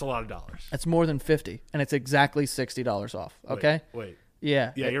 it's a lot of dollars. That's more than 50, and it's exactly $60 off. Okay? Wait.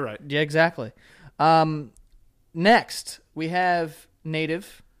 Yeah. Yeah, you're right. Yeah, exactly. Next, we have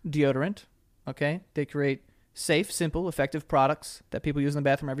Native deodorant. Okay? They create safe, simple, effective products that people use in the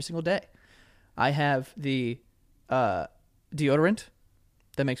bathroom every single day. I have the deodorant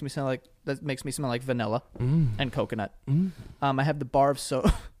that makes me smell like vanilla and coconut. I have the bar of soap.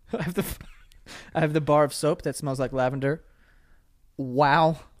 I I have the bar of soap that smells like lavender.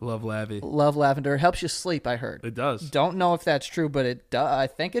 Wow. Love Lavy. Love lavender. Helps you sleep, I heard. It does. Don't know if that's true, but it does. I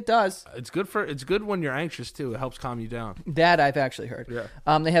think it does. It's good when you're anxious too. It helps calm you down. That I've actually heard.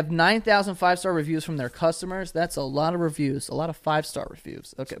 Yeah. They have 9,000 5-star reviews from their customers. That's a lot of reviews. A lot of 5-star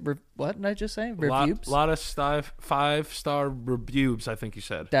reviews. Okay. What did I just say? Reviews? A lot of 5-star reviews, I think you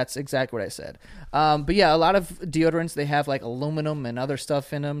said. That's exactly what I said. But yeah, a lot of deodorants, they have like aluminum and other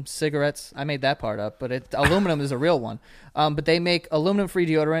stuff in them. Cigarettes. I made that part up, but aluminum is a real one. But they make aluminum-free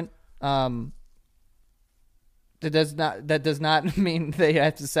deodorant. That does not mean they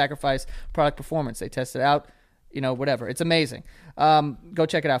have to sacrifice product performance. They test it out, whatever. It's amazing. Go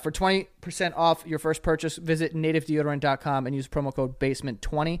check it out. For 20% off your first purchase, visit nativedeodorant.com and use promo code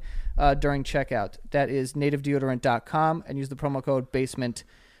BASEMENT20 during checkout. That is nativedeodorant.com and use the promo code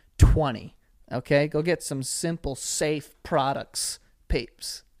BASEMENT20. Okay? Go get some simple, safe products,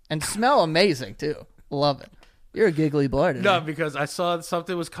 peeps. And smell amazing, too. Love it. You're a giggly boy today. No, because I saw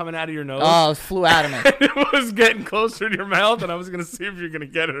something was coming out of your nose. Oh, it flew out of me. It was getting closer to your mouth, and I was going to see if you're going to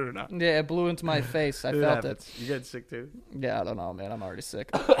get it or not. Yeah, it blew into my face. I felt it. You getting sick, too? Yeah, I don't know, man. I'm already sick.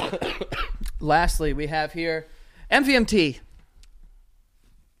 Lastly, we have here MVMT.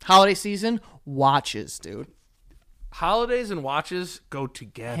 Holiday season watches, dude. Holidays and watches go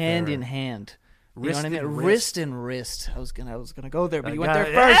together. Hand in hand. You know what I mean? Wrist and wrist. I was gonna go there, but you went there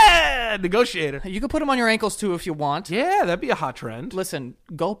first. Yeah, negotiator. You could put them on your ankles too if you want. Yeah, that'd be a hot trend. Listen,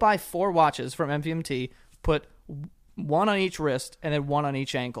 go buy 4 watches from MVMT. Put one on each wrist and then one on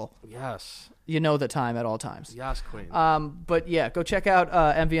each ankle. Yes. You know the time at all times. Yes, queen. But yeah, go check out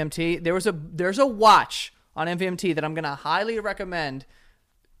MVMT. There's a watch on MVMT that I'm gonna highly recommend.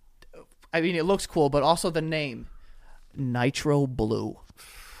 I mean, it looks cool, but also the name, Nitro Blue.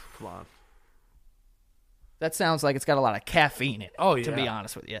 Come on. That sounds like it's got a lot of caffeine in it. Oh, yeah. To be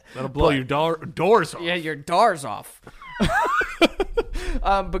honest with you. That'll blow your doors off. Yeah, your doors off.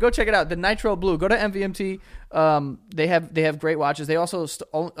 But go check it out. The Nitro Blue. Go to MVMT. They have great watches. They also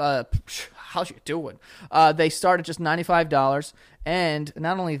how's you doing? They start at just $95, and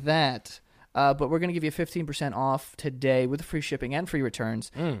not only that, but we're gonna give you 15% off today with free shipping and free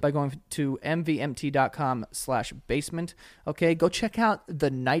returns by going to mvmt.com/basement. Okay, go check out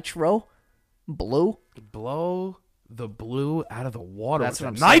the Nitro Blue. Blow the blue out of the water. That's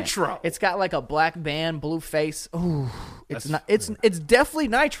with what I'm nitro. saying. It's got like a black band, blue face. Ooh, it's not. It's definitely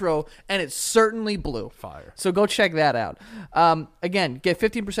nitro, and it's certainly blue. Fire. So go check that out. Again, get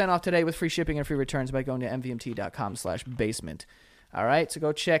 15% off today with free shipping and free returns by going to mvmt.com/basement. All right, so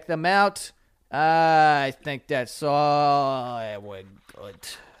go check them out. I think that's all. We're good.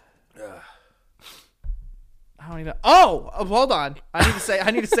 I don't even. Oh, hold on. I need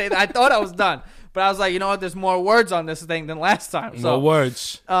to say that. I thought I was done, but I was like, you know what? There's more words on this thing than last time. So, No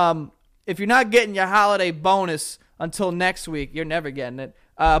words. if you're not getting your holiday bonus until next week, you're never getting it.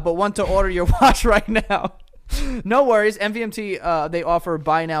 But want to order your watch right now? No worries. MVMT they offer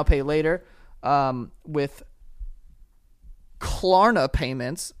buy now, pay later with Klarna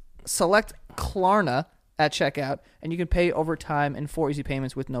payments. Select Klarna at checkout, and you can pay over time in 4 easy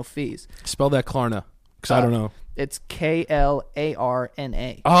payments with no fees. Spell that Klarna, because I don't know. It's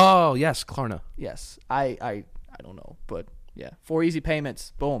Klarna. Oh, yes, Klarna. Yes, I don't know, but yeah, 4 easy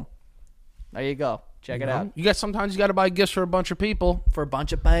payments. Boom. There you go. Check it out Sometimes you got to buy gifts for a bunch of people. for a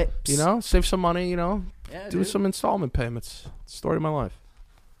bunch of pipes. Save some money. Yeah, Do dude. some installment payments. Story of my life.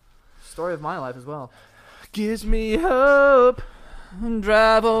 Story of my life as well. Gives me hope.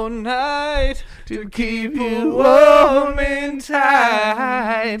 Drive all night To keep you warm and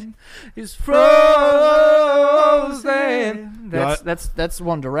tight. is frozen. That's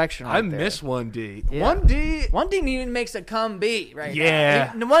One Direction. Right I there. miss 1D. Yeah. 1D. 1D even makes a come be right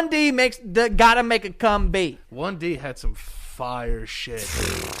Yeah. now. 1D makes gotta make a come be. 1D had some fire shit.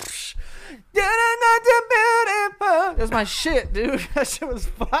 That's my shit, dude. That shit was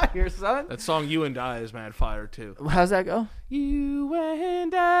fire, son. That song "You and I" is mad fire too. How's that go? You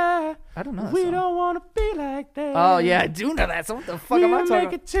and I don't know that we song. don't want to be like that. Oh yeah, I do know that. So what the fuck am I We'll talking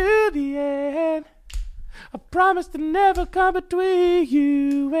make about? it to the end. I promise to never come between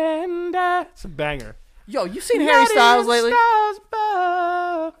you and I. It's a banger. Yo, you seen Harry Styles lately?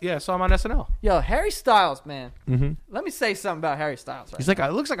 Yeah, I saw him on SNL. Yo, Harry Styles, man. Let me say something about Harry Styles. Right? He's like,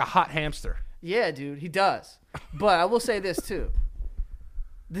 looks like a hot hamster. Yeah, dude, he does. But I will say this too.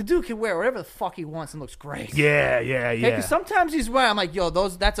 The dude can wear whatever the fuck he wants and looks great. Yeah. Because sometimes he's wearing, I'm like, yo,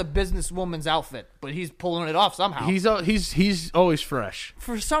 that's a businesswoman's outfit, but he's pulling it off somehow. He's always fresh.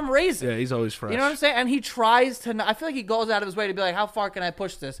 For some reason. Yeah, he's always fresh. You know what I'm saying? And he tries to. I feel like he goes out of his way to be like, how far can I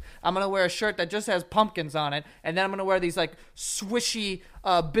push this? I'm gonna wear a shirt that just has pumpkins on it, and then I'm gonna wear these like swishy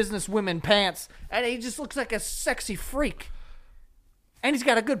businesswomen pants, and he just looks like a sexy freak. And he's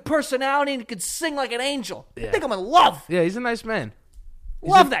got a good personality, and he can sing like an angel. I think I'm in love. Yeah, he's a nice man.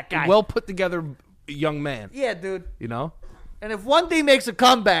 Love that guy. Well put together young man. Yeah, dude. You know? And if one thing makes a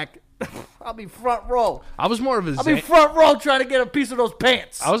comeback, I'll be front row. I was more of a I'll be front row trying to get a piece of those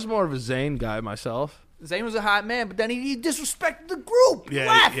pants. I was more of a Zayn guy myself. Zayn was a hot man, but then he disrespected the group. He Yeah,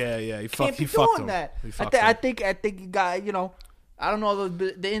 left. yeah. He Can't fucked. be He fucked doing him. that. He fucked him. I think you got, I don't know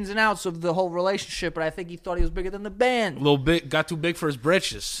the ins and outs of the whole relationship, but I think he thought he was bigger than the band. A little bit, got too big for his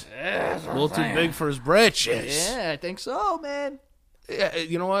britches. A little too big for his britches. Yeah, I think so, man. Yeah,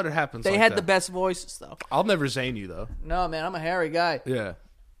 you know what? It happens. They like had that. the best voices, though. I'll never Zayn you though. No, man, I'm a hairy guy. Yeah,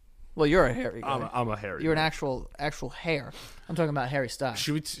 Well, you're a hairy guy. I'm a hairy. You're an guy. actual hair. I'm talking about Harry Styles.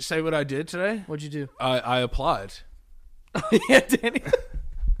 Should we say what I did today? What'd you do? I applied. Yeah, Danny.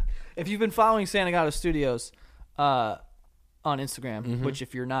 If you've been following Santagato Studios on Instagram, which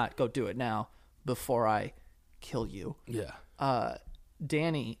if you're not, go do it now before I kill you. Yeah.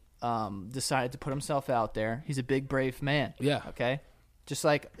 Danny decided to put himself out there. He's a big, brave man. Yeah. Okay? Just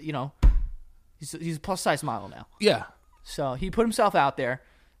like, he's a plus-size model now. Yeah. So he put himself out there,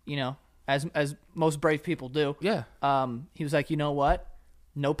 as most brave people do. Yeah. He was like, you know what?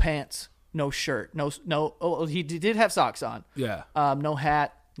 No pants, no shirt, no. Oh, he did have socks on. Yeah. No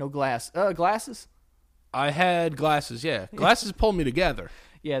hat, no glasses. I had glasses. Yeah. Glasses pull me together.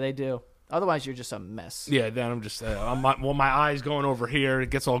 Yeah, they do. Otherwise, you're just a mess. Yeah. Then I'm just my eyes going over here. It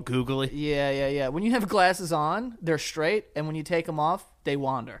gets all googly. Yeah. When you have glasses on, they're straight, and when you take them off, they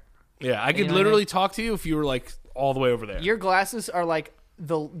wander. Yeah. I could know what I literally mean? talk to you if you were like all the way over there. Your glasses are like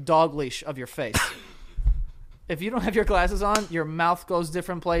the dog leash of your face. If you don't have your glasses on, your mouth goes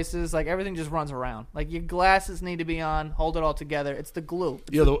different places. Like, everything just runs around. Like, your glasses need to be on. Hold it all together. It's the glue.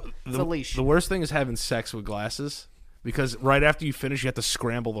 It's It's a leash. The worst thing is having sex with glasses because right after you finish, you have to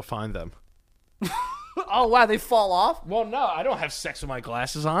scramble to find them. Oh, wow, they fall off? Well, no, I don't have sex with my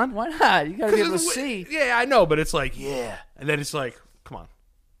glasses on. Why not? You got to be able to see. Yeah, I know, but it's like, yeah. And then it's like, come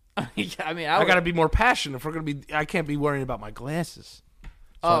on. Yeah, I mean, I got to be more passionate if we're going to be, I can't be worrying about my glasses.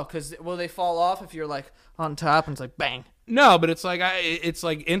 Oh, because will they fall off if you're, like, on top and it's like, bang? No, but it's like, it's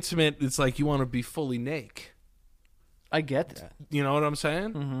like intimate. It's like you want to be fully naked. I get that. You know what I'm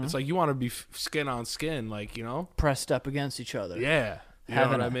saying? Mm-hmm. It's like you want to be skin on skin, like, Pressed up against each other. Yeah. You know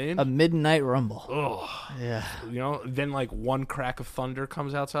Having what I mean? A midnight rumble. Oh, Yeah. then like one crack of thunder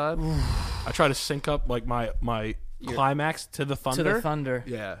comes outside. I try to sync up like my climax to the thunder. To the thunder.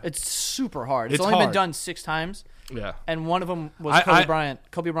 Yeah. It's super hard. It's It's only been hard. done 6 times, Yeah. and one of them was Kobe Bryant.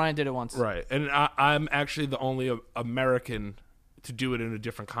 Kobe Bryant did it once. Right. And I'm actually the only American to do it in a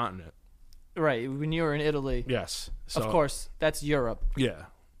different continent. Right. When you were in Italy, Yes. So, of course, that's Europe. Yeah.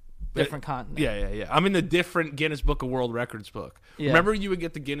 Different continent. Yeah. I'm in the different Guinness Book of World Records book. Yeah. Remember you would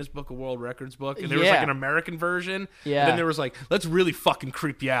get the Guinness Book of World Records book? And there was Yeah. like an American version? Yeah. And then there was like, let's really fucking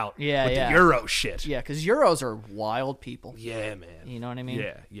creep you out Yeah, with yeah. the Euro shit. Yeah, because Euros are wild people. Yeah, man. You know what I mean?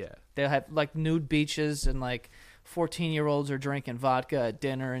 Yeah. They'll have like nude beaches and like 14-year-olds are drinking vodka at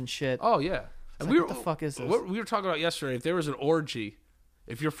dinner and shit. Oh, yeah. And like, what the fuck is this? What we were talking about yesterday, if there was an orgy,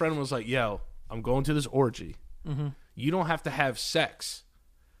 if your friend was like, yo, I'm going to this orgy, Mm-hmm. you don't have to have sex,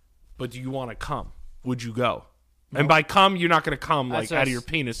 but do you want to come? Would you go? And by come, you're not going to come like That's out of us. your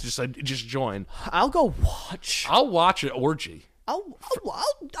penis. Just join. I'll go watch. I'll watch an orgy.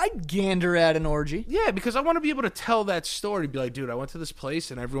 I'd gander at an orgy. Yeah, because I want to be able to tell that story. Be like, dude, I went to this place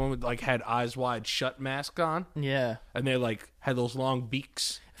and everyone would like had eyes wide shut mask on, Yeah. and they like had those long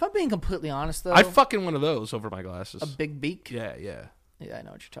beaks. If I'm being completely honest, though, I fucking one of those over my glasses. a big beak. Yeah. Yeah, I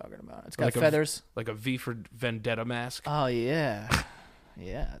know what you're talking about. It's got Like feathers. like a V for Vendetta mask. Oh yeah,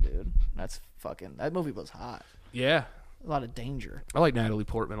 yeah, dude. That movie was hot. Yeah. A lot of danger. I like Natalie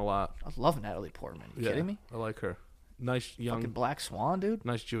Portman a lot. I love Natalie Portman. You kidding me? I like her. Nice young, Fucking Black Swan, dude.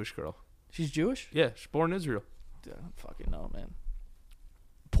 nice Jewish girl. She's Jewish. Yeah, she's born in Israel. Dude, I don't fucking know, man.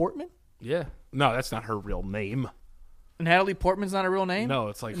 Portman? Yeah. No, that's not her real name. Natalie Portman's not a real name. No,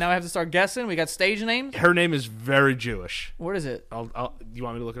 it's like Now I have to start guessing. We got stage names. her name is very Jewish. What is it? You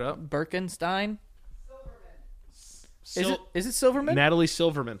want me to look it up? Birkenstein. Sil- Is it Silverman? Natalie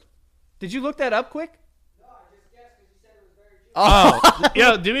Silverman. Did you look that up quick? No, I just guessed because you said it was very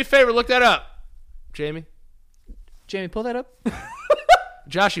Oh, Yo, do me a favor, look that up. Jamie. Jamie, pull that up.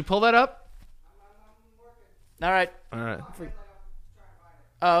 Josh, you pull that up? All right. All right.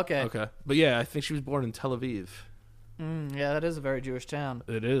 Oh, okay. Okay. But yeah, I think she was born in Tel Aviv. Yeah, that is a very Jewish town.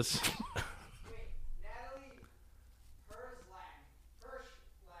 It is. Wait, Natalie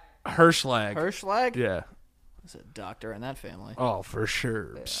Hirschlag. Hirschlag. Hirschlag? Yeah. There's a doctor in that family. Oh, for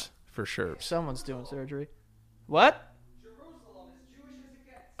sure. For sure. Someone's doing surgery. What? Jerusalem, as Jewish as it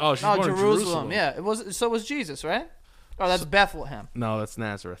gets. Oh, she's Oh, born in Jerusalem. Yeah, it was. So was Jesus, right? Oh, that's Bethlehem. No, that's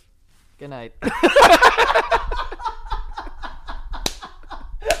Nazareth. Good night.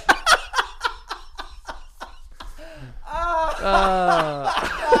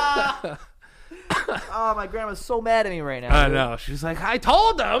 Oh, my grandma's so mad at me right now. I dude. know. She's like, I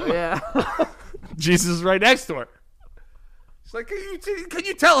told them. Yeah. Jesus is right next to her. She's like, can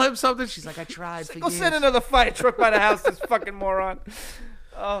you tell him something? She's like, I tried for Go years. send another fire truck by the house, this fucking moron.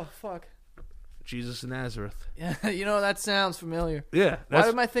 Oh, fuck. Jesus of Nazareth. Yeah, you know, that sounds familiar. Yeah. Why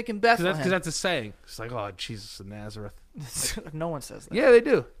am I thinking Bethlehem? Because that's a saying. It's like, oh, Jesus of Nazareth. No one says that. Yeah, they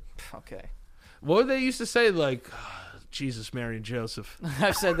do. Okay. What would they used to say? Like, Jesus, Mary, and Joseph.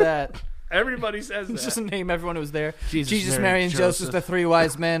 I've said that. Everybody says Just that. name everyone who was there. Jesus, Mary, and Joseph, the three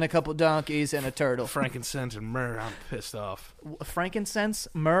wise men, a couple donkeys, and a turtle. Frankincense and myrrh. I'm pissed off. Frankincense?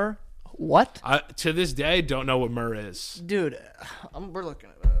 Myrrh? What? I, to this day, don't know what myrrh is. Dude, we're looking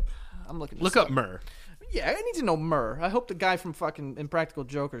it up. I'm looking this Look up myrrh. Yeah, I need to know myrrh. I hope the guy from fucking Impractical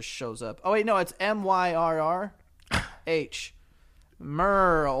Jokers shows up. Oh, wait, no, it's MYRRH.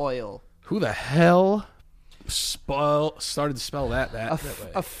 Myrrh oil. Who the hell started to spell that way?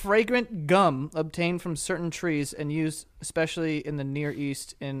 A fragrant gum obtained from certain trees and used especially in the Near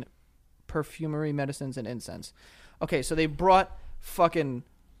East in perfumery, medicines, and incense. Okay, so they brought fucking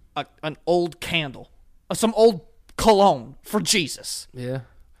an old candle, some old cologne for Jesus. Yeah.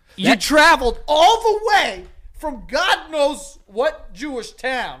 You traveled all the way from God knows what Jewish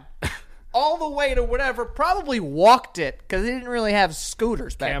town, all the way to whatever. Probably walked it because they didn't really have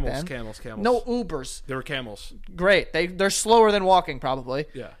scooters back then. Camels. No Ubers. There were camels. Great. They're slower than walking probably.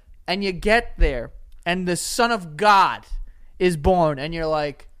 Yeah. And you get there, and the Son of God is born, and you're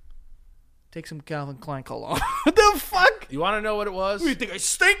like, take some Calvin Klein cologne. What the fuck? You want to know what it was? What, you think I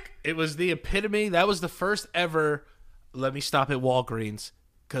stink? It was the epitome. That was the first ever, let me stop at Walgreens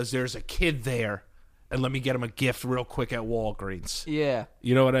because there's a kid there, and let me get him a gift real quick at Walgreens. Yeah.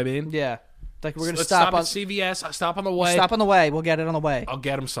 You know what I mean? Yeah. Like, we're going to Let's stop stop on at CVS. I'll stop on the way. Stop on the way. We'll get it on the way. I'll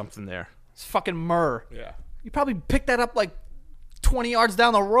get him something there. It's fucking myrrh. Yeah. You probably picked that up like 20 yards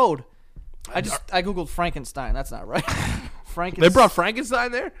down the road. I googled Frankenstein. That's not right. They brought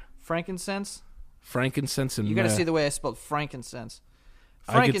Frankenstein there? frankincense. Frankincense and You got to myrrh. see the way I spelled frankincense.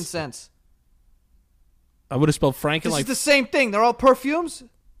 I could- Frankincense. I would have spelled Franken This like is the same thing. They're all perfumes.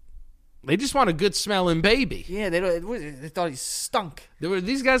 they just want a good smelling baby. Yeah, they thought he stunk. There were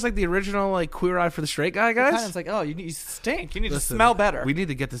these guys like the original like Queer Eye for the Straight Guy guys. It's like, oh, you stink. You need Listen, to smell better. We need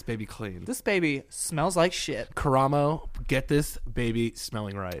to get this baby clean. This baby smells like shit. Karamo, get this baby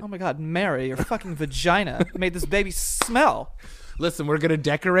smelling right. Oh my God, Mary, your fucking vagina made this baby smell. Listen, we're gonna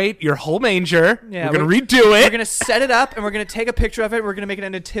decorate your whole manger. Yeah, we're gonna redo it. We're gonna set it up, and we're gonna take a picture of it. We're gonna make it a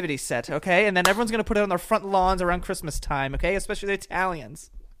nativity set, okay? And then everyone's gonna put it on their front lawns around Christmas time, okay? Especially the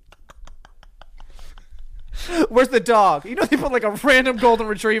Italians. Where's the dog? You know they put like a random golden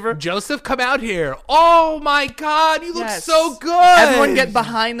retriever. Joseph, come out here. Oh my God, you look Yes. so good. Everyone get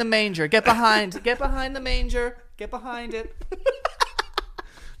behind the manger. Get behind the manger. Get behind it.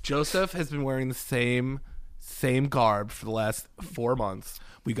 Joseph has been wearing the same garb for the last 4 months.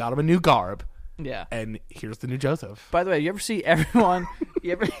 We got him a new garb, Yeah. and here's the new Joseph. By the way, you ever see everyone?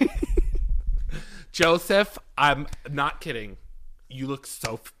 You ever? Joseph, I'm not kidding. You look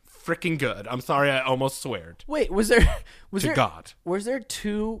so freaking good. I'm sorry, I almost sweared. Wait, was there God. Was there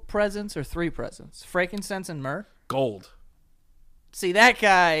 2 presents or 3 presents? Frankincense and myrrh. Gold. See that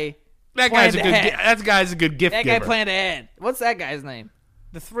guy. That guy's Planned ahead. that guy's a good gift That giver. guy planned ahead. What's that guy's name?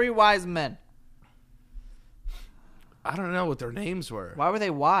 The 3 wise men. I don't know what their names were. Why were they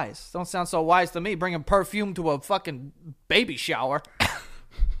wise? Don't sound so wise to me. Bringing perfume to a fucking baby shower.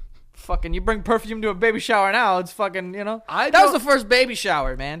 Fucking, you bring perfume to a baby shower now, it's fucking, you know. That was the first baby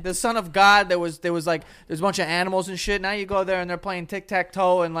shower, man. The Son of God. There was like there's a bunch of animals and shit. Now you go there and they're playing tic tac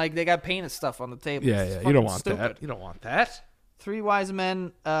toe and like they got painted stuff on the table. Yeah, It's yeah. You fucking don't want stupid. that. You don't want that. 3 wise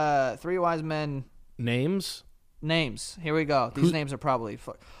men. 3 wise men. Names? Names. Here we go. These names are probably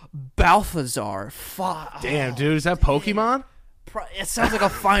Balthazar. Fuck. Damn, dude, is that Pokemon? It sounds like a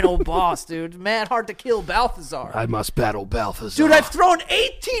final boss, dude. Man, hard to kill Balthazar. I must battle Balthazar. Dude, I've thrown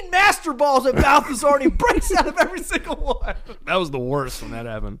 18 Master Balls at Balthazar and he breaks out of every single one. That was the worst when that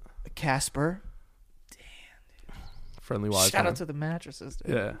happened. Casper. Friendly wise Shout man. out to the mattresses,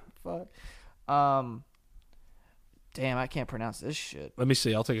 dude. Yeah. Fuck. Damn, I can't pronounce this shit. Let me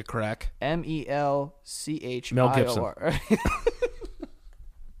see. I'll take a crack. Melchior. Mel Gibson.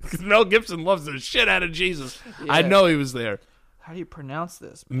 Mel Gibson loves the shit out of Jesus. Yeah. I know he was there. How do you pronounce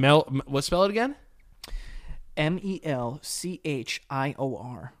this? What, spell it again? Melchior.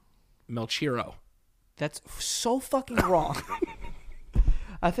 Melchiro. That's so fucking wrong.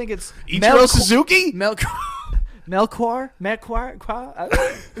 I think it's Ichiro Suzuki? Melchior.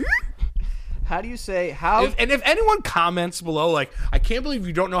 How do you say how? If anyone comments below, like, I can't believe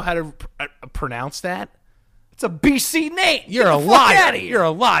you don't know how to pronounce that. It's a BC name. You're Get a the fuck liar. outta here. You're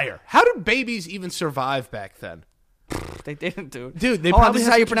a liar. How did babies even survive back then? They didn't, dude. Dude, they Hold on, probably this is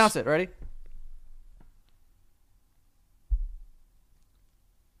had how to you just- pronounce it. Ready?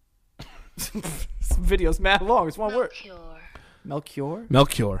 This video's mad long. It's one word. Melchior.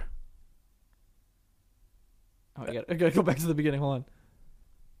 Melchior. Oh, I gotta go back to the beginning. Hold on.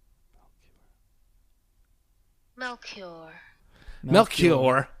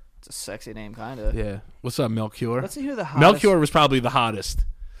 Melchior. It's a sexy name, kind of. Yeah. What's up, Melchior? Let's see who the hottest. Melchior was probably the hottest,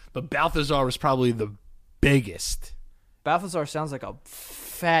 but Balthazar was probably the biggest. Balthazar sounds like a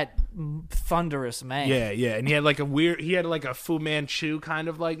fat, thunderous man. Yeah, and he had like a Fu Manchu kind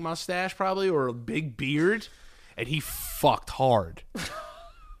of like mustache probably, or a big beard, and he fucked hard.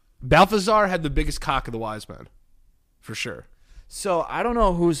 Balthazar had the biggest cock of the wise men, for sure. So I don't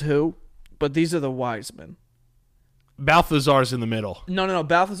know who's who, but these are the wise men. Balthazar's in the middle. No.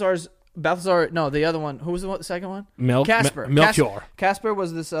 Balthazar. No, the other one. Who was the second one? Casper. Melchior. Casper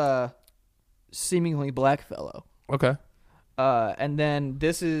was this seemingly black fellow. Okay. And then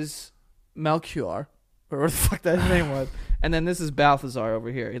this is Melchior, or what the fuck that name was. And then this is Balthazar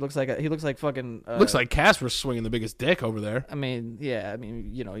over here. He looks like fucking. Looks like Casper's swinging the biggest dick over there. I mean, yeah. I mean,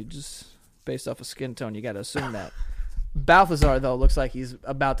 you know, you just based off of skin tone, you got to assume that. Balthazar though looks like he's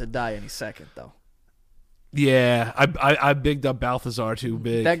about to die any second though. Yeah, I bigged up Balthazar too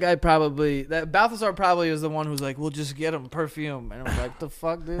big. Balthazar probably is the one who's like, we'll just get him perfume, and I'm like, the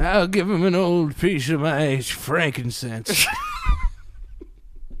fuck, dude. I'll give him an old piece of my frankincense.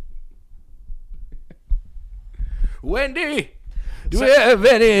 Wendy, do we have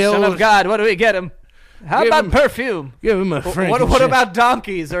any Son old? of God, what do we get him? How Give about him- perfume? Give him a frankincense. What about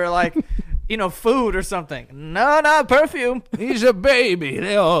donkeys or like, food or something? No, perfume. He's a baby.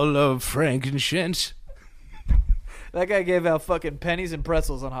 They all love frankincense. That guy gave out fucking pennies and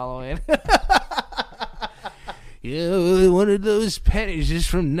pretzels on Halloween. Yeah, one of those pennies is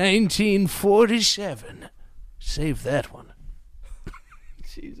from 1947. Save that one.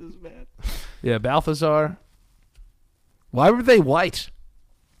 Jesus, man. Yeah, Balthazar. Why were they white?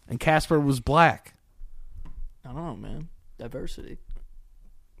 And Casper was black. I don't know, man. Diversity.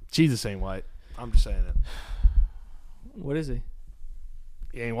 Jesus ain't white. I'm just saying it. What is he?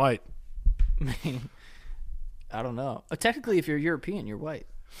 He ain't white. I mean, I don't know. Technically, if you're European, you're white.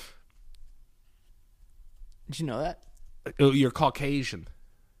 Did you know that? Oh, you're Caucasian.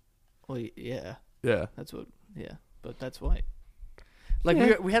 Well, yeah. Yeah. That's what. Yeah, but that's white.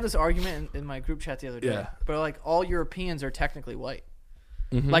 Like we had this argument in my group chat the other day. Yeah. But like all Europeans are technically white.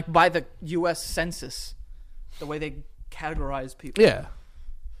 Mm-hmm. Like by the U.S. Census, the way they categorize people. Yeah.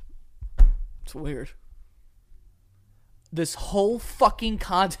 It's weird. This whole fucking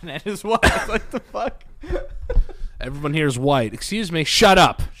continent is white. Like the fuck. Everyone here is white. Excuse me. Shut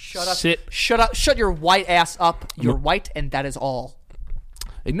up. Shut up. Sit. Shut up. Shut your white ass up. You're white, and that is all.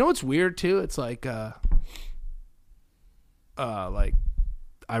 You know what's weird too? It's like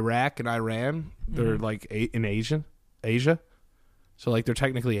Iraq and Iran. They're like in Asia. So like they're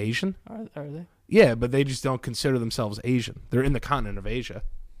technically Asian. Are they? Yeah, but they just don't consider themselves Asian. They're in the continent of Asia.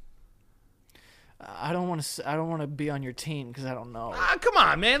 I don't want to be on your team because I don't know. Ah, come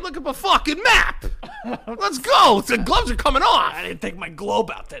on, man. Look up a fucking map. Let's go. The gloves are coming off. I didn't take my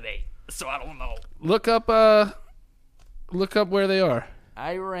globe out today, so I don't know. Look up where they are.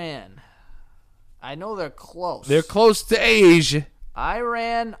 Iran. I know they're close. They're close to Asia.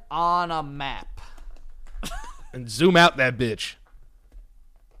 Iran on a map. And zoom out that bitch.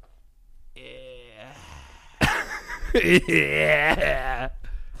 Yeah.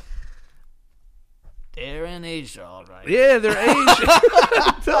 They're in Asia, all right. Yeah, they're Asian.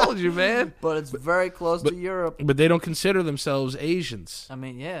 I told you, man. But it's very close to Europe. But they don't consider themselves Asians. I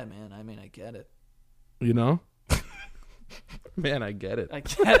mean, yeah, man. I mean, I get it. You know? Man, I get it. I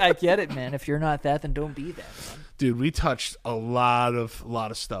get it, man. If you're not that, then don't be that, man. Dude, we touched a lot of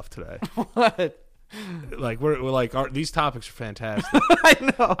stuff today. What? Like we're like these topics are fantastic.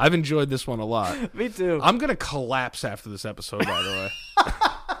 I know. I've enjoyed this one a lot. Me too. I'm gonna collapse after this episode, by the way.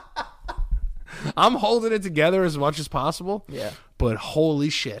 I'm holding it together as much as possible. Yeah. But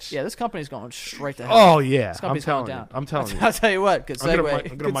holy shit. Yeah, this company's going straight to hell. Oh yeah. This I'm company's going telling you. down. I'm telling you. I'll tell you what. Good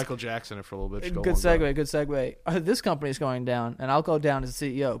segue. I'm gonna Michael Jackson it for a little bit. Just go Good on, bro. segue. Good segue. This company's going down, and I'll go down as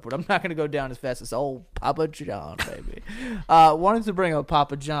CEO, but I'm not going to go down as fast as old Papa John, baby. Wanted to bring up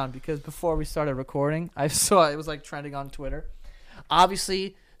Papa John because before we started recording, I saw it was like trending on Twitter.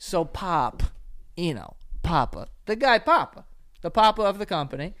 Obviously, so Papa, the guy Papa, the Papa of the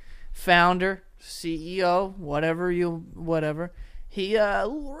company, founder, CEO, whatever. He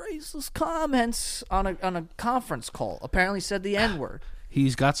racist comments on a conference call. Apparently said the N-word.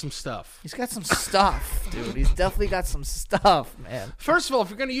 He's got some stuff. He's got some stuff, dude. He's definitely got some stuff, man. First of all, if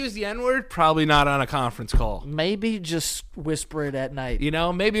you're gonna use the N-word, probably not on a conference call. Maybe just whisper it at night.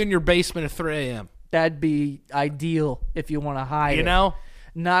 Maybe in your basement at 3 a.m. That'd be ideal if you want to hide it.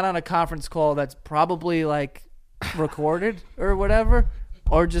 Not on a conference call that's probably like recorded or whatever,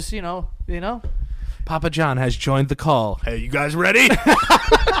 or just Papa John has joined the call. Hey, you guys ready?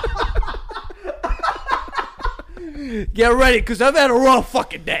 Get ready, because I've had a rough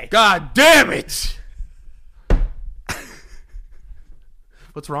fucking day. God damn it!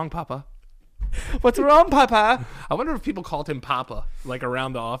 What's wrong, Papa? What's wrong, Papa? I wonder if people called him Papa, like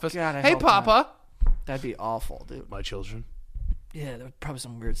around the office. God, I hey, hope Papa. That'd be awful, dude. My children. Yeah, there was probably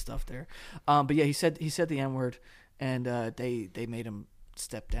some weird stuff there. But yeah, he said the N-word, and they made him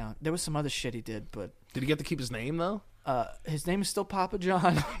step down. There was some other shit he did, but Did he get to keep his name though? his name is still Papa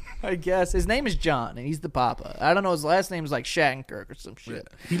John, I guess. His name is John, and he's the Papa. I don't know. His last name is like Shattenkirk or some shit.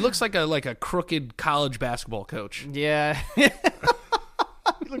 He looks like a crooked college basketball coach. Yeah. He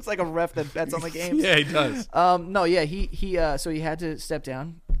looks like a ref that bets on the games. Yeah, he does. No, yeah, he so he had to step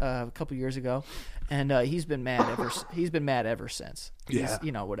down a couple years ago, and he's been mad ever since.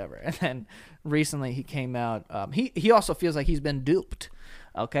 Yeah. Whatever. And then recently he came out. He also feels like he's been duped.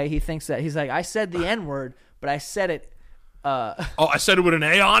 Okay, he thinks that he's like, I said the N-word, but I said it. I said it with an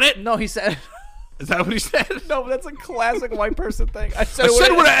A on it? No, he said. Is that what he said? No, that's a classic white person thing. I said it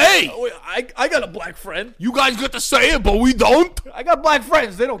with an A. Oh, I got a black friend. You guys get to say it, but we don't. I got black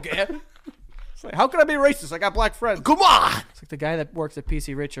friends. They don't get. It's like, how can I be racist? I got black friends. Come on. It's like the guy that works at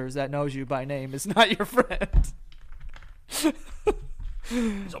PC Richards that knows you by name is not your friend.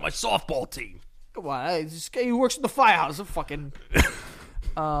 He's on my softball team. Come on, this guy who works in the firehouse. A fucking.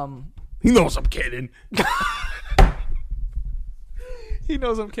 He knows I'm kidding. He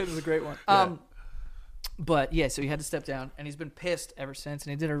knows I'm kidding is a great one. Yeah. But yeah, so he had to step down, and he's been pissed ever since.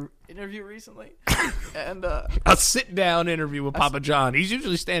 And he did an interview recently, and A sit-down interview with Papa John. He's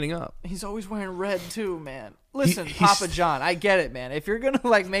usually standing up. he's always wearing red too, man. Listen, he's- Papa John, I get it, man. If you're gonna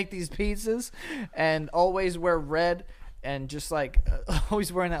like make these pizzas and always wear red and just like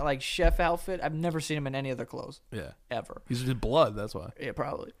always wearing that like chef outfit, I've never seen him in any other clothes Yeah. ever. He's just blood, that's why. Yeah,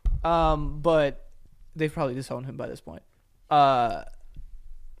 probably. But they've probably disowned him by this point.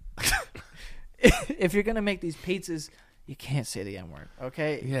 If you're gonna make these pizzas, you can't say the N-word,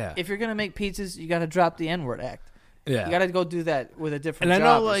 okay? Yeah. If you're gonna make pizzas, you gotta drop the N-word act. Yeah. You gotta go do that with a different And I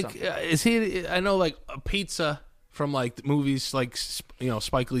job know, or like, something. I know, like, a pizza from, like, movies, like,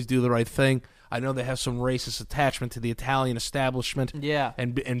 Spike Lee's Do the Right Thing. I know they have some racist attachment to the Italian establishment. Yeah.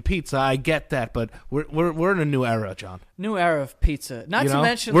 And pizza, I get that, but we're in a new era, John. New era of pizza. Not to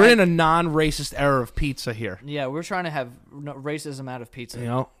mention, we're like, in a non-racist era of pizza here. yeah, we're trying to have racism out of pizza. You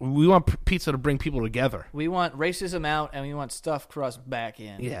know, we want pizza to bring people together. We want racism out, and we want stuffed crust back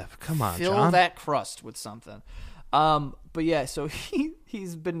in. Yeah, come on, Fill John. that crust with something. But yeah, so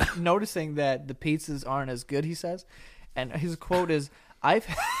he's been noticing that the pizzas aren't as good, he says. And his quote is, I've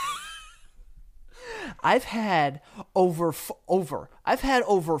had over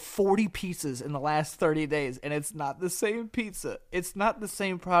 40 pizzas in the last 30 days, and it's not the same pizza. It's not the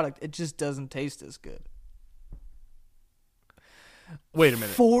same product. It just doesn't taste as good. Wait a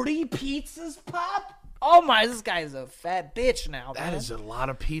minute. 40 pizzas, Pop? Oh my, this guy is a fat bitch now, That man. is a lot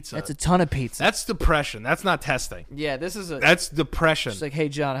of pizza. That's a ton of pizza. That's depression. That's not testing. Yeah, this is a... That's depression. It's like, hey,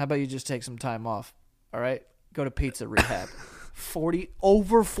 John, how about you just take some time off? All right? Go to pizza rehab.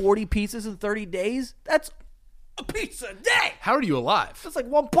 Over 40 pizzas in 30 days? That's a pizza a day. How are you alive? That's like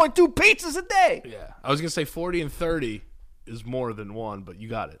 1.2 pizzas a day. Yeah. I was going to say 40 and 30 is more than one, but you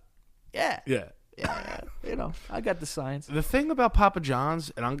got it. Yeah. Yeah. Yeah. You know, I got the science. The thing about Papa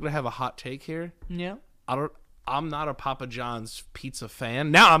John's, and I'm going to have a hot take here. Yeah. I'm not a Papa John's pizza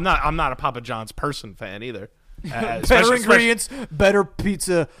fan. Now I'm not a Papa John's person fan either. Better ingredients, better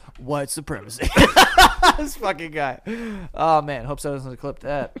pizza, white supremacy. This fucking guy. Oh, man. Hope so doesn't clip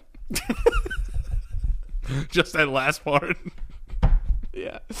that. Just that last part.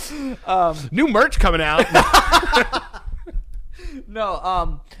 Yeah. New merch coming out.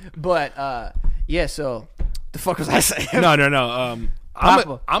 No, but Yeah. So, the fuck was I saying? No.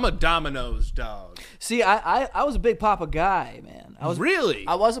 Papa. I'm a Domino's dog. See, I was a big Papa guy, man. I was Really?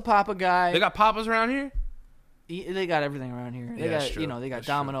 I was a Papa guy. They got Papas around here? They got everything around here. They Yeah, that's got true. they got That's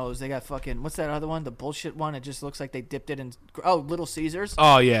Domino's. They got fucking what's that other one? The bullshit one. It just looks like they dipped it in. Little Caesars.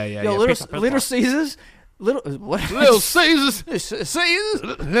 Oh yeah. Yo, Yeah. Little Caesars. What? Little Caesars. Caesars.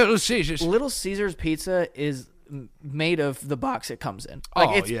 Little Caesars. Little Caesars pizza is made of the box it comes in.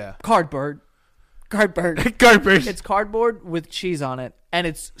 Oh, it's yeah. cardboard. Garbage. It's cardboard with cheese on it, and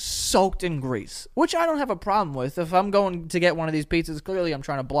it's soaked in grease, which I don't have a problem with. If I'm going to get one of these pizzas, clearly I'm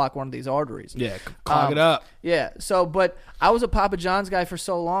trying to block one of these arteries. Yeah, clog it up. Yeah. So, but I was a Papa John's guy for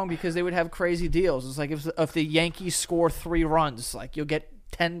so long because they would have crazy deals. It's like if the Yankees score 3 runs, like you'll get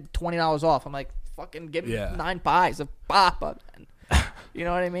 $10, $20 off. I'm like, fucking give me 9 pies of Papa. You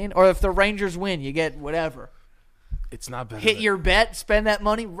know what I mean? Or if the Rangers win, you get whatever. It's not better. Hit your bet, spend that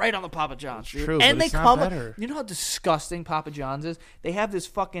money right on the Papa John's. Dude. True, and but they it's not come. better. You know how disgusting Papa John's is? They have this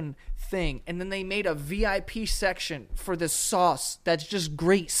fucking thing, and then they made a VIP section for this sauce that's just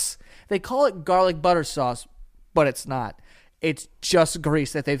grease. They call it garlic butter sauce, but it's not. It's just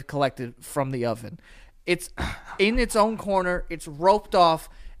grease that they've collected from the oven. It's in its own corner. It's roped off.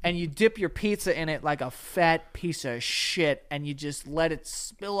 And you dip your pizza in it like a fat piece of shit, and you just let it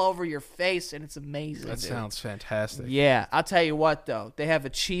spill over your face, and it's amazing. That dude. sounds fantastic. Yeah, I'll tell you what, though. They have a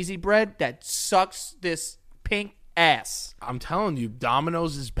cheesy bread that sucks this pink ass. I'm telling you,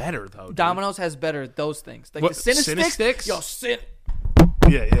 Domino's is better though. Dude. Domino's has better those things. Like What, the Cinesticks? Cinesticks? Yo,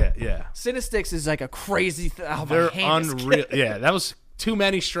 Yeah. Cinesticks is like a crazy thing. Oh, my They're hand is unreal. Yeah, that was too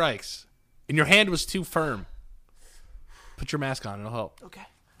many strikes, and your hand was too firm. Put your mask on; it'll help. Okay,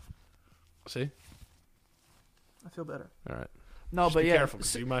 See? I feel better. All right. No, Just but be yeah, careful,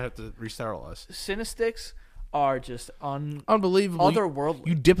 'cause you might have to re-sterilize. Cinesticks are just Unbelievable. otherworldly.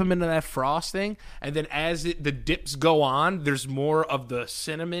 You dip them into that frosting, and then as the dips go on, there's more of the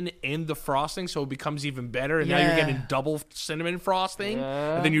cinnamon in the frosting, so it becomes even better. And now you're Yeah. getting double cinnamon frosting,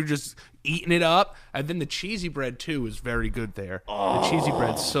 Yeah. and then you're just eating it up. And then the cheesy bread too is very good there. The cheesy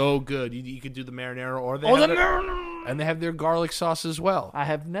bread's so good. You could do the marinara or and they have their garlic sauce as well. I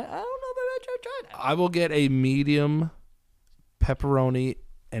don't know that I tried that. I will get a medium pepperoni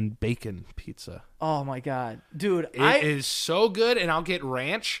and bacon pizza. Oh my god, dude! It is so good, and I'll get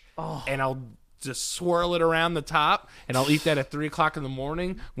ranch, and I'll just swirl it around the top, and I'll eat that at 3:00 in the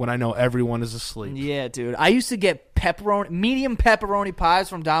morning when I know everyone is asleep. Yeah, dude. I used to get medium pepperoni pies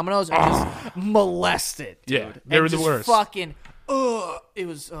from Domino's and just molest it, dude. Yeah, they were And the just worst. Fucking, it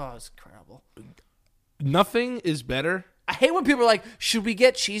was incredible. Nothing is better. I hate when people are like, "Should we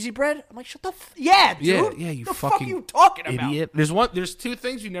get cheesy bread?" I'm like, "Shut the yeah, dude. Yeah, you the fucking fuck are you talking about?" idiot. There's 2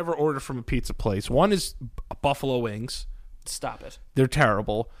 things you never order from a pizza place. One is buffalo wings. Stop it. They're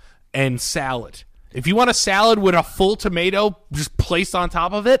terrible. And salad. If you want a salad with a full tomato just placed on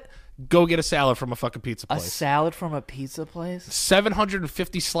top of it, go get a salad from a fucking pizza A place. salad from a pizza place?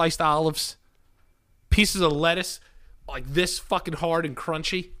 750 sliced olives, pieces of lettuce like this fucking hard and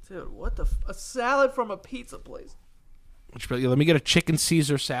crunchy. Dude, what a salad from a pizza place? Let me get a chicken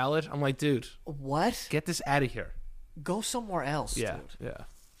Caesar salad. I'm like, dude, What? get this out of here. Go somewhere else, Yeah, dude. yeah.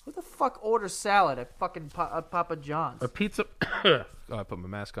 Who the fuck orders salad at fucking Papa John's? A pizza. Oh, I put my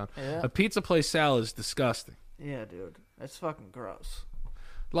mask on. Yeah. A pizza place salad is disgusting. Yeah, dude. That's fucking gross.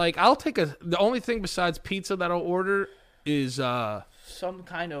 Like, the only thing besides pizza that I'll order is Some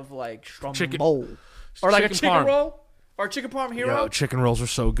kind of like Chicken- bowl. Or like a chicken chicken parm. roll? Or a chicken parm hero? Yo, chicken rolls are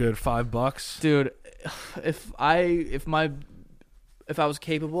so good. $5. Dude, if I was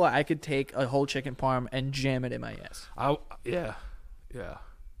capable, I could take a whole chicken parm and jam it in my ass. Yeah.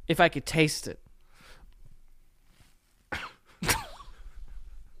 If I could taste it.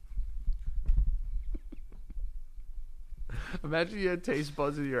 Imagine you had taste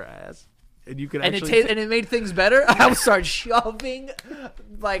buds in your ass, and you could And actually. it made things better. I would start shoving,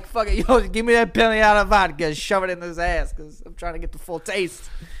 like fucking give me that penny out of vodka, shove it in this ass, because I'm trying to get the full taste.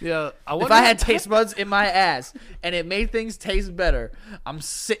 Yeah, If I had taste buds in my ass and it made things taste better, I'm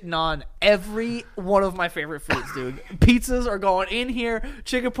sitting on every one of my favorite foods, dude. Pizzas are going in here.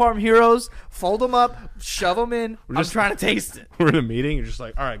 Chicken parm heroes, fold them up, shove them in. I'm trying to taste it. we're in a meeting, you're just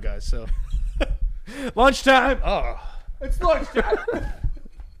like, all right, guys, so Lunchtime. oh, It's lunchtime.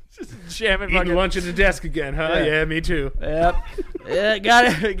 Just jamming eating fucking lunch at the desk again, huh? Yeah. Yeah, me too. Yep. Yeah,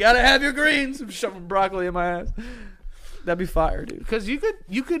 gotta have your greens. I'm shoving broccoli in my ass. That'd be fire, dude. Because you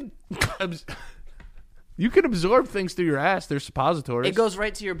could absorb things through your ass. They're suppositories. It goes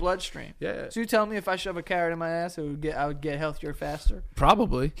right to your bloodstream. Yeah. So you tell me if I shove a carrot in my ass, I would get healthier faster.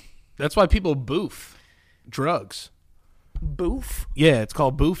 Probably. That's why people boof drugs. Boof. Yeah, it's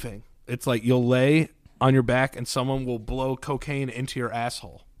called boofing. It's like you'll lay on your back and someone will blow cocaine into your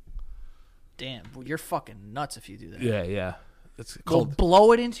asshole. Damn, well, you're fucking nuts if you do that. Yeah. It's Well, called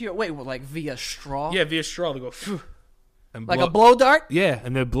blow it into your like via straw. yeah via straw. They go phew, and like a blow dart. Yeah,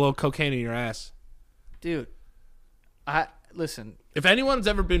 and they blow cocaine in your ass. Dude, listen. If anyone's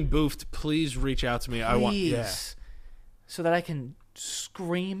ever been boofed, please reach out to me. I want so that I can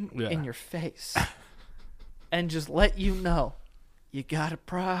scream Yeah. in your face and just let you know you got a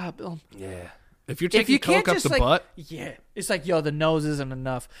problem. Yeah. If you're If taking you can't coke up just the like, butt, yeah, it's like, yo, the nose isn't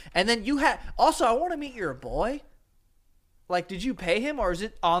enough. And then you had also, I want to meet your boy. Like, did you pay him or is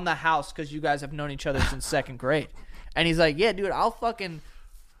it on the house because you guys have known each other since second grade? And he's like, yeah, dude, I'll fucking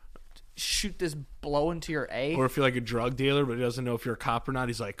shoot this blow into your A. or if you're like a drug dealer but he doesn't know if you're a cop or not,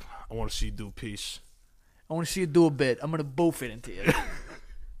 he's like, I want to see you do a piece. I want to see you do a bit. I'm gonna boof it into you.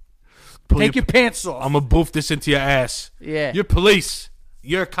 Pull Take your pants off. I'm gonna boof this into your ass. Yeah. You're police.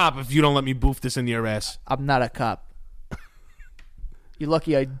 You're a cop if you don't let me boof this into your ass. I'm not a cop. You're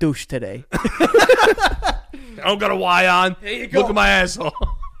lucky I douched today. I don't got a Y on. There you go. Look at my asshole.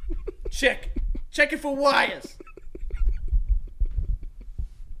 Check it for wires.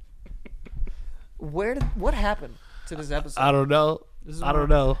 What happened to this episode? I don't know. This I don't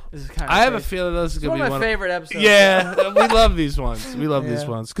know. This is kind of I have a feeling this is It's gonna one be of my favorite episodes. Yeah, we love these ones. We love these Yeah.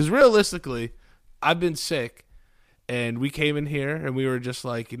 ones because realistically, I've been sick, and we came in here and we were just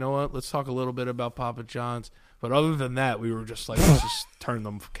like, you know what? Let's talk a little bit about Papa John's. But other than that, we were just like, let's just turn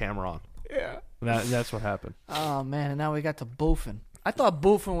the camera on. Yeah. That's what happened. Oh man, and now we got to boofing. I thought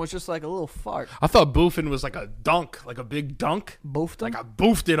boofing was just like a little fart. I thought boofing was like a dunk, like a big dunk. Boofed him? Like I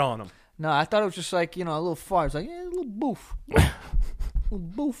boofed it on him. No, I thought it was just like, a little fart. It's like, yeah, a little boof. A little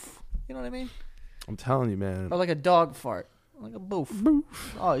boof. You know what I mean? I'm telling you, man. Or like a dog fart. Like a boof.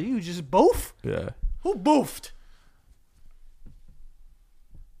 Boof. Oh, you just boof? Yeah. Who boofed?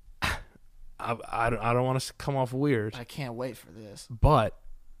 I don't want to come off weird, I can't wait for this. but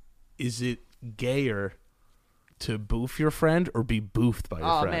is it gayer to boof your friend or be boofed by your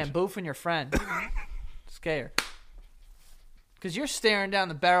Oh friend? man, boofing your friend. Scare. Because you're staring down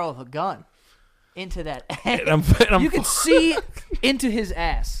the barrel of a gun into that ass. And I'm You can see into his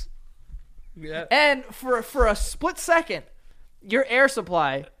ass. yeah. And for a split second, your air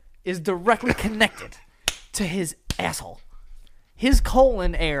supply is directly connected to his asshole. His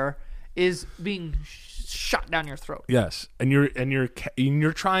colon air is being shot down your throat. Yes, and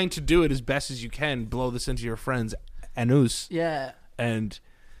you're trying to do it as best as you can. Blow this into your friend's anus, Yeah. and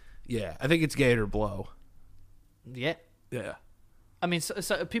yeah, I think it's gay to blow. Yeah. Yeah, I mean,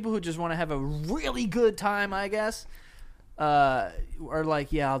 so people who just want to have a really good time, I guess, are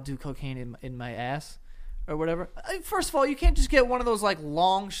like, yeah, I'll do cocaine in my ass or whatever. First of all, you can't just get one of those like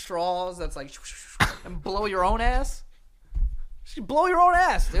long straws that's like and blow your own ass. You blow your own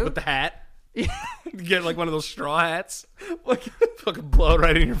ass, dude. with the hat. Yeah. Get like one of those straw hats. Like, Fucking blow it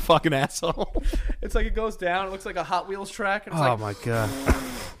right in your fucking asshole. it's like it goes down. It looks like a Hot Wheels track. And it's Oh like, my god.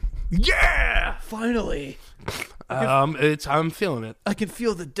 Yeah. finally, I'm feeling it. I can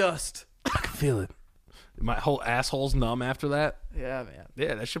feel the dust. I can feel it. My whole asshole's numb after that. Yeah, man.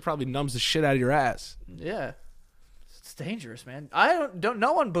 Yeah, that shit probably numbs the shit out of your ass. Yeah, it's dangerous, man. I don't.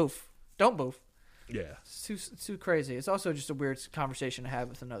 No one boof. Don't boof. Yeah. It's too crazy. It's also just a weird conversation to have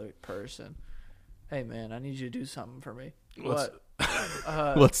with another person. Hey, man, I need you to do something for me. What's-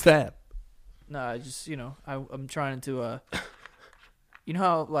 What? What's that? No, I just I'm trying to you know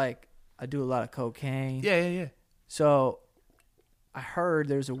how like I do a lot of cocaine. Yeah. So I heard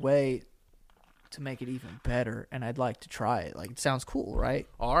there's a way to make it even better, and I'd like to try it. Like, it sounds cool, right?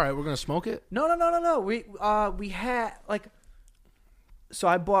 All right, we're gonna smoke it. No. We had like, so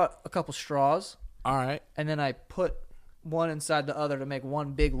I bought a couple straws, All right. and then I put one inside the other to make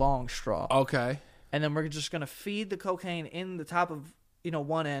one big long straw, Okay. and then we're just gonna feed the cocaine in the top of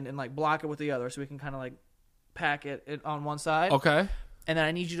one end and like block it with the other, so we can kind of like pack it on one side. Okay. And then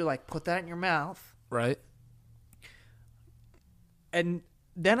I need you to like put that in your mouth, Right. and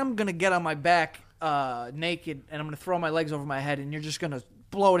then I'm gonna get on my back naked, and I'm gonna throw my legs over my head, and you're just gonna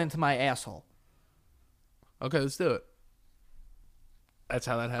blow it into my asshole. Okay, let's do it. That's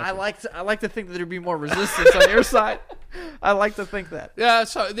how that happens. I like to think that there'd be more resistance on your side. I like to think that. Yeah,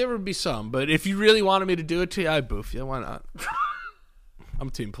 so there would be some, but if you really wanted me to do it to you, I'd boof you. Why not? I'm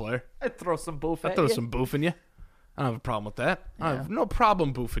a team player. I'd throw some boof I'd at throw you. some boof in you. I don't have a problem with that. I Yeah. have no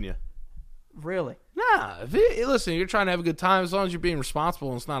problem boofing you. Really? Nah, listen, you're trying to have a good time as long as you're being responsible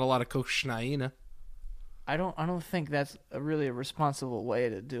and it's not a lot of cocaine. I don't think that's really a responsible way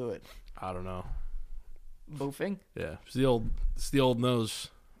to do it. I don't know. Boofing? Yeah, it's the old nose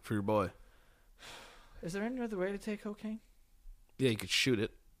for your boy. Is there any other way to take cocaine? Yeah, you could shoot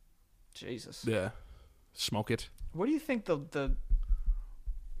it. Jesus. Yeah. Smoke it. What do you think the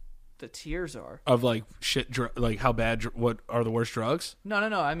tiers are? Of like like how bad, what are the worst drugs? No.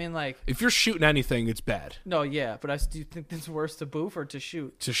 I mean, like, If you're shooting anything, it's bad. no, yeah, but do you think it's worse to boof or to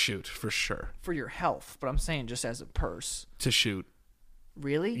shoot? To shoot, for sure. For your health, but I'm saying just as a purse. To shoot.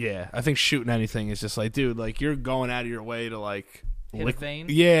 Really? Yeah. I think shooting anything is just like, dude, like you're going out of your way to like Hit a vein?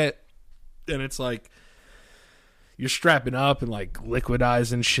 Yeah. And it's like you're strapping up and like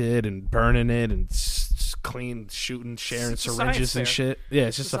liquidizing shit and burning it and clean shooting, sharing It's a syringes science and fair. shit. Yeah,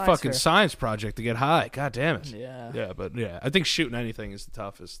 it's just It's a a science fucking fair. science project to get high. God damn it. Yeah. Yeah, but yeah, I think shooting anything is the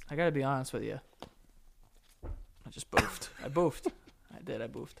toughest. I gotta be honest with you. I just boofed. I boofed. I did. I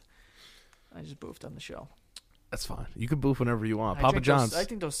boofed. I just boofed on the show. That's fine. You can boof whenever you want. I Papa drink John's. I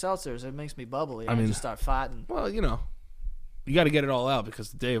think those seltzers. It makes me bubbly. I I mean- just start fighting. Well, you know, you got to get it all out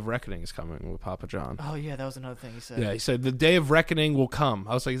because the day of reckoning is coming with Papa John. Oh yeah, that was another thing he said. Yeah, he said the day of reckoning will come.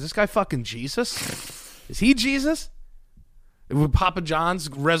 I was like, is this guy fucking Jesus? Is he Jesus? With Papa John's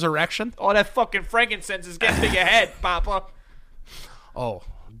resurrection? Oh, that fucking frankincense is getting to your head, Papa. Oh,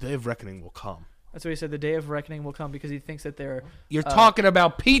 the day of reckoning will come. That's what he said. The day of reckoning will come because he thinks that they're. You're talking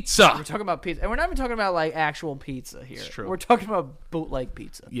about pizza. We're talking about pizza, and we're not even talking about like actual pizza here. It's true. We're talking about bootleg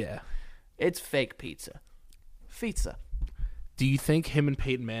pizza. Yeah. It's fake pizza. Pizza. Do you think him and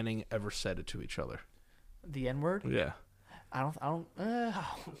Peyton Manning ever said it to each other? The N word. Yeah. I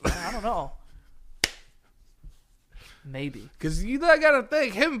don't know. Maybe. Because you got to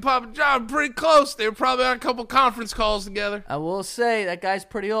think, him and Papa John are pretty close. They were probably on a couple conference calls together. I will say that guy's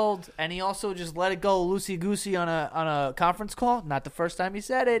pretty old, and he also just let it go loosey goosey on a conference call. Not the first time he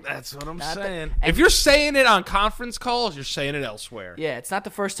said it. That's what I'm Not the- saying. and- If you're saying it on conference calls, you're saying it elsewhere. Yeah, it's not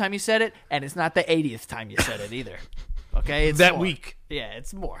the first time you said it, and it's not the 80th time you said it either. Okay, it's That more. week. Yeah,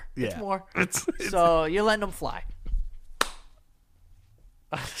 it's more. Yeah. It's more. It's- So you're letting them fly.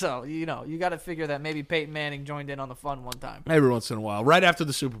 So you got to figure that maybe Peyton Manning joined in on the fun one time. Every once in a while. Right after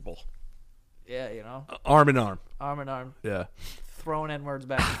the Super Bowl. Yeah, Arm in arm. arm in arm, Yeah. throwing N words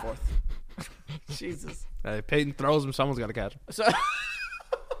back and forth. Jesus. Hey, Peyton throws him, someone's got to catch him. So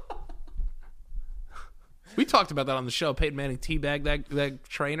We talked about that on the show. Peyton Manning teabagged that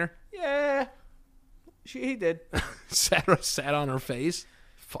trainer. yeah, he did. sat on her face.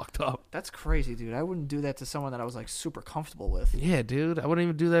 Fucked up. That's crazy, dude. I wouldn't do that to someone that I was like super comfortable with. Yeah, dude. I wouldn't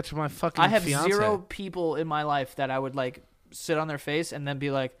even do that to my fucking I have fiance. 0 people in my life that I would like sit on their face and then be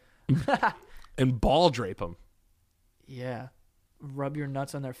like, And ball drape them. yeah, rub your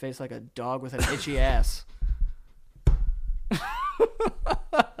nuts on their face like a dog with an itchy ass.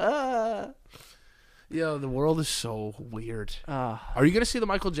 Yo, the world is so weird. Uh, Are you going to see the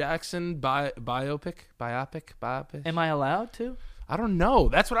Michael Jackson biopic? am I allowed to? I don't know.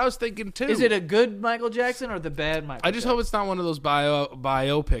 That's what I was thinking, too. Is it a good Michael Jackson or the bad Michael I just hope it's not one of those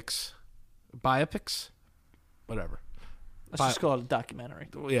biopics. Biopics? Whatever. Let's just call it a documentary.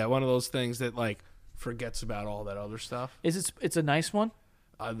 Yeah, one of those things that, like, forgets about all that other stuff. It's a nice one?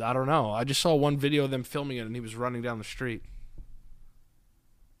 I don't know. I just saw one video of them filming it, and he was running down the street.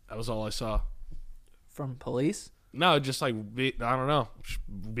 That was all I saw. From police? No, just like, I don't know,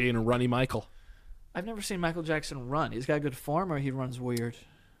 being a runny Michael. I've never seen Michael Jackson run. He's got good form or he runs weird?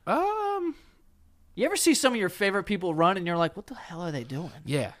 Um, You ever see some of your favorite people run and you're like, what the hell are they doing?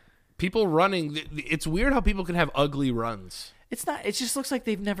 yeah. People running, it's weird how people can have ugly runs. It's not. It just looks like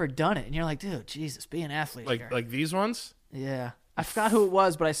they've never done it. And you're like, dude, Jesus, be an athlete here. Like these ones? Yeah. I forgot who it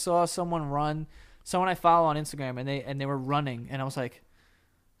was, but I saw someone run. Someone I follow on Instagram, and they were running. And I was like,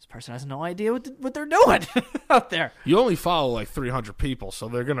 this person has no idea what they're doing out there. You only follow like 300 people, so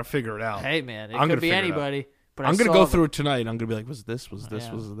they're going to figure it out. Hey, man, it I'm gonna could be figure it out. anybody. But I'm going to go through it tonight, and I'm going to be like, was this,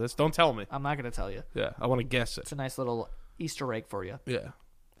 Yeah. was this? Don't tell me. I'm not going to tell you. Yeah, I want to guess it. It's a nice little Easter egg for you. Yeah.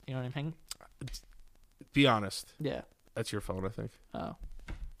 You know what I mean? Be honest. Yeah. That's your phone, I think. Oh.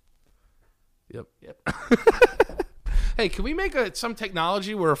 Yep. Yep. Hey, can we make some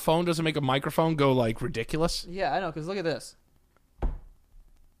technology where a phone doesn't make a microphone go like ridiculous? Yeah, I know, because look at this.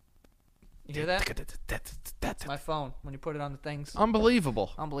 You hear that? It's my phone when you put it on the things.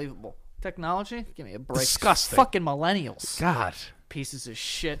 Unbelievable. Unbelievable. Technology? Give me a break. Disgusting. Fucking millennials. God. Pieces of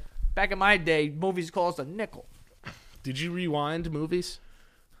shit. Back in my day, movies cost a nickel. Did you rewind movies?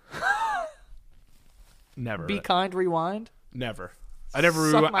 Never. Be kind, rewind. Never. I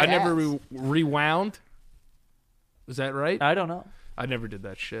never. Suck my I never ass. rewound. Is that right? I don't know. I never did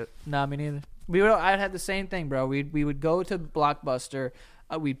that shit. Nah, me neither. I had the same thing, bro. We would go to Blockbuster.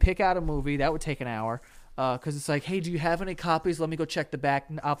 We'd pick out a movie. That would take an hour. Because it's like, hey, do you have any copies? Let me go check the back.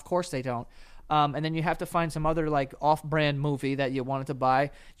 Of course they don't. And then you have to find some other like off-brand movie that you wanted to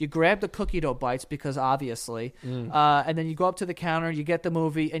buy. You grab the cookie dough bites because obviously, and then you go up to the counter, you get the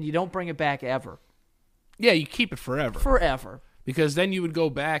movie, and you don't bring it back ever. Yeah, you keep it forever. Forever. Because then you would go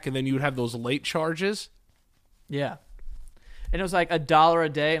back and then you would have those late charges. Yeah. And it was like $1 a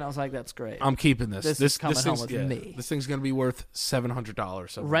day, and I was like, "That's great." I'm keeping this. This is coming home thing's- with me. This thing's gonna be worth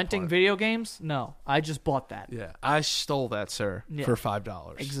 $700. Renting video games? No, I just bought that. Yeah, I stole that, sir, Yeah. for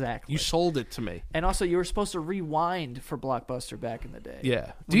 $5. Exactly. You sold it to me. And also, you were supposed to rewind for Blockbuster back in the day.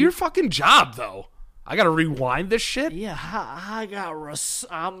 Yeah. Do your fucking job though. I gotta rewind this shit. Yeah,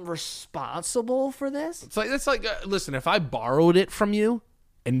 I'm responsible for this. It's like listen, if I borrowed it from you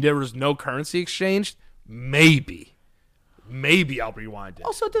and there was no currency exchanged, maybe I'll rewind it.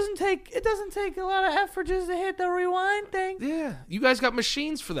 Also, it doesn't take a lot of effort just to hit the rewind thing. Yeah, you guys got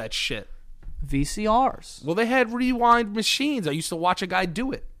machines for that shit. VCRs. Well, they had rewind machines. I used to watch a guy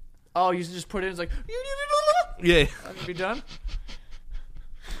do it. Oh, you just put it in. It's like Yeah. be done.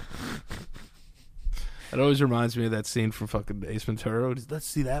 It always reminds me of that scene from fucking Ace Ventura. Let's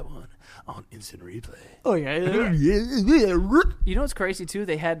see that one on instant replay. Oh yeah. You know what's crazy too?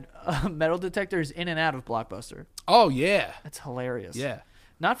 They had metal detectors in and out of Blockbuster. Oh yeah, That's hilarious. yeah.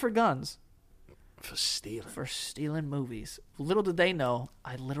 Not for guns, For stealing. for stealing movies. Little did they know,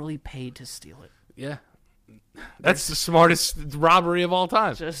 I literally paid to steal it. Yeah. That's the smartest robbery of all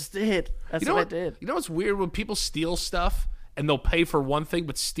time. Just did. That's You know what I what? did. You know what's weird when people steal stuff and they'll pay for one thing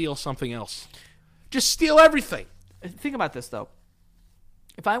but steal something else. Just steal everything. Think about this though.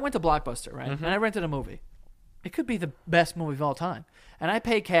 If I went to Blockbuster, right, and I rented a movie, it could be the best movie of all time, and I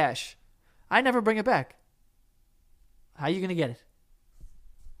pay cash, I never bring it back. How are you gonna get it?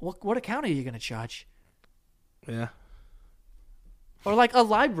 What account are you gonna charge? Yeah. Or like a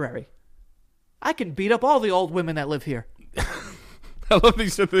library. I can beat up all the old women that live here. I love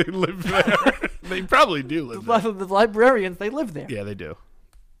these that they live there. They probably do live there. The librarians, they live there. Yeah, they do.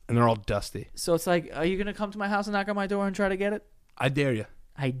 And they're all dusty. So it's like, are you gonna come to my house and knock on my door and try to get it? I dare you.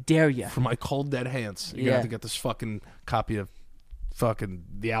 I dare you. For my cold dead hands. You're Yeah. gonna have to get this fucking copy of fucking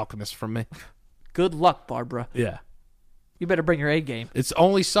The Alchemist from me. Good luck, Barbara. Yeah. You better bring your A game. It's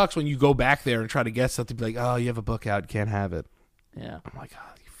only sucks when you go back there and try to get something, be like, oh, you have a book out, you can't have it. Yeah. I'm like,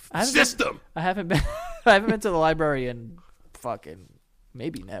 oh, I you haven't system. I haven't been. I haven't been to the library in fucking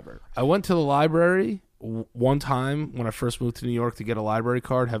maybe never. I went to the library one time when I first moved to New York to get a library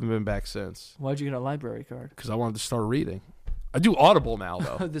card. Haven't been back since Why'd you get a library card? because I wanted to start reading. I do Audible now,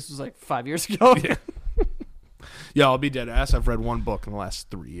 though. This was like 5 years ago. Yeah. Yeah, I'll be dead ass. I've read one book in the last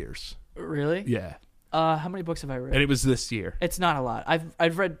 3 years. Really? Yeah. How many books have I read? And it was this year. It's not a lot.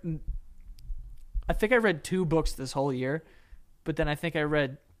 I've read. I think I read 2 books this whole year, but then I think I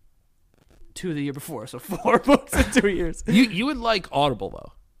read 2 the year before, so 4 books in 2 years. You would like Audible,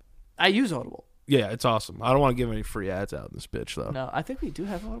 though. I use Audible. Yeah, it's awesome. I don't want to give any free ads out in this bitch, though. No, I think we do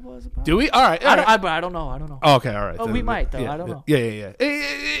have Audible as a podcast. Do we? All right. All right. But I don't know. I don't know. Oh, okay, all right. Oh, we might, though. I don't know. Yeah.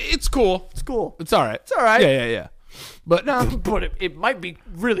 It's cool. It's cool. It's all right. It's all right. Yeah. But no, But it might be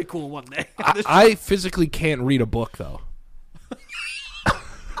really cool one day. I physically can't read a book, though.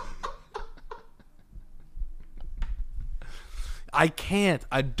 I can't.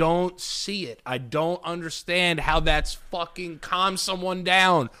 I don't see it. I don't understand how that's fucking calms someone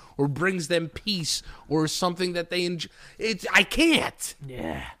down or brings them peace or something that they enjoy. I can't.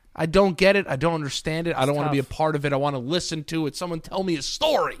 Yeah. I don't get it. I don't understand it. I don't want to be a tough. part of it. I want to listen to it. Someone tell me a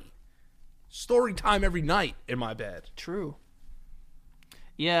story. Story time every night in my bed. True.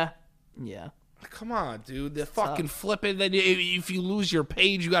 Yeah. Yeah. Come on, dude. The fucking flipping. Then if you lose your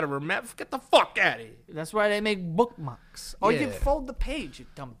page, you got to remember. Get the fuck out of here. That's why they make bookmarks. Oh, you Yeah. can fold the page, you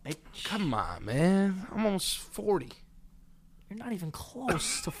dumb bitch. Come on, man. I'm almost 40. You're not even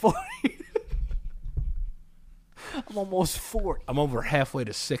close to 40. I'm almost 40. I'm over halfway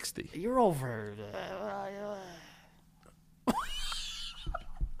to 60. You're over. How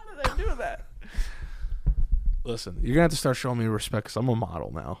did I do that? Listen, you're gonna have to start showing me respect because I'm a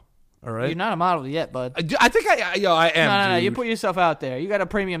model now. All right. You're not a model yet, bud. I think I am. No. Dude. You put yourself out there. You got a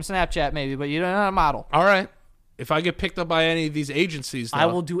premium Snapchat maybe, but you're not a model. All right. If I get picked up by any of these agencies, though, I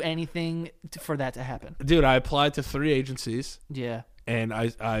will do anything for that to happen. Dude, I applied to 3 agencies. Yeah. And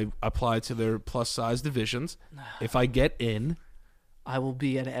I applied to their plus size divisions. If I get in, I will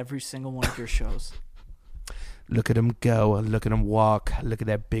be at every single one of your shows. look at him go, look at him walk, look at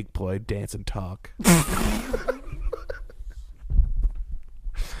that big boy dance and talk.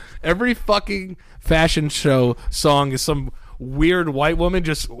 Every fucking fashion show song is some weird white woman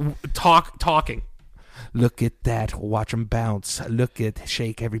just talking. Look at that, watch him bounce. Look at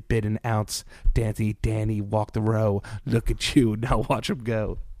shake every bit an ounce. Dancy Danny walk the row. Look at you, now watch him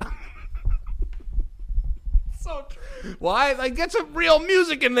go. so true. Why? Like, get some real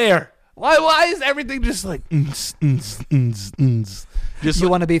music in there. Why is everything just like just You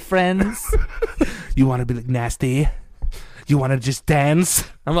want to be friends? you want to be like nasty? You want to just dance?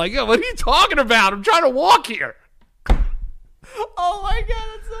 I'm like, yo, what are you talking about? I'm trying to walk here. Oh my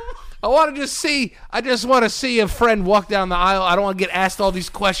god, that's so. I just want to see a friend walk down the aisle. I don't want to get asked all these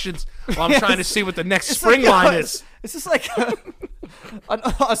questions while I'm trying to see what the next spring line is. Is this like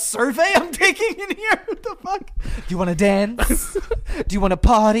a survey I'm taking in here? What the fuck? Do you want to dance? Do you want to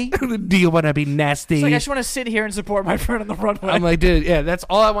party? Do you want to be nasty? It's like I just want to sit here and support my friend on the runway. I'm like, dude, yeah, that's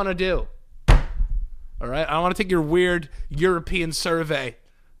all I want to do. All right? I want to take your weird European survey.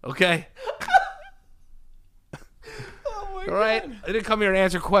 Okay? oh my All right? God. I didn't come here to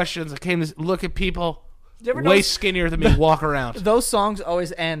answer questions. I came to look at people You ever way notice- skinnier than me walk around. Those songs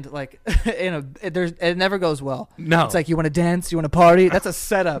always end like it never goes well. No. It's like, you want to dance, you want to party. That's a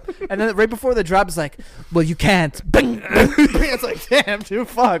setup, and then right before the drop is like, well, you can't. Bing, bing, bing. It's like, damn, dude,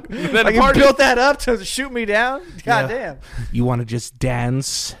 fuck. Then Like, the party- you built that up to shoot me down. God damn. You want to just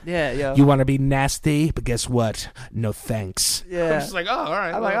dance? Yeah, yo. You want to be nasty? But guess what? No thanks. Yeah. I'm just like, oh, all right.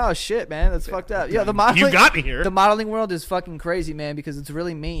 I'm well, like, oh shit, man, that's fucked up. Yeah, the modeling. you got me here. The modeling world is fucking crazy, man, because it's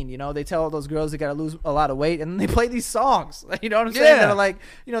really mean. You know, they tell all those girls they gotta lose a lot of weight, and then they play these songs. You know what I'm saying? Yeah. That are like,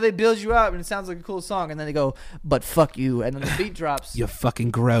 you know, they build you up, and it sounds like a cool song, and then they go, "But fuck you," and then the beat drops. You're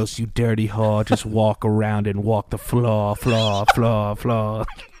fucking gross, you dirty whore. Just walk around and walk the floor.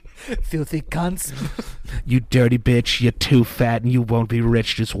 Filthy cunts. You dirty bitch, you're too fat and you won't be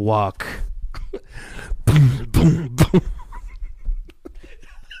rich. Just walk. Boom, boom, boom.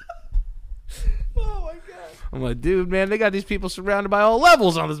 Oh my god, I'm like, dude, man, they got these people surrounded by all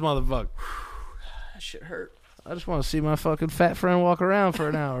levels on this motherfucker. that shit hurt. I just want to see my fucking fat friend walk around for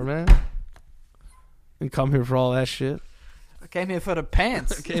an hour, man. And come here for all that shit. I came here for the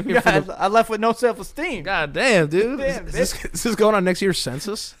pants. I came here for the- I left with no self-esteem. God damn, dude. Damn, is this going on next year's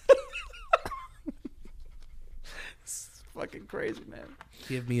census? It's fucking crazy, man.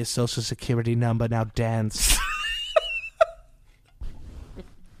 Give me a social security number, now dance.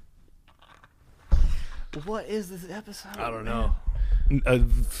 What is this episode? I don't man? know.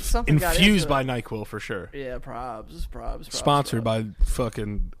 Something got Infused into by it. NyQuil for sure. Yeah, probs. Sponsored by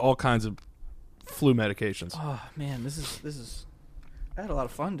fucking all kinds of flu medications. Oh man, this is. I had a lot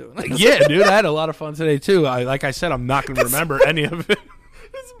of fun doing this. Yeah, dude, I had a lot of fun today too. Like I said, I'm not going to remember any of it.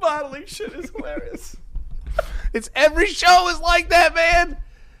 This modeling shit is hilarious. It's every show is like that, man.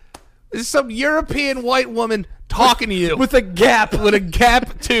 There's some European white woman talking to you With a gap. with a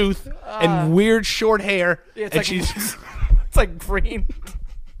gap tooth and weird short hair, Yeah, it's and like she's it's like green.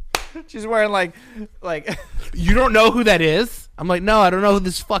 She's wearing like you don't know who that is? I'm like, no, I don't know who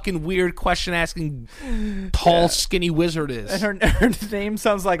this fucking weird question asking tall skinny wizard is. and her name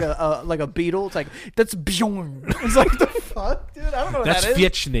sounds like a beetle. It's like, that's Bjorn. It's like, the fuck, dude. I don't know what That's that is.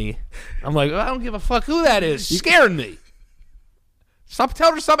 Fiechny. I'm like, I don't give a fuck who that is. She's scaring me. Tell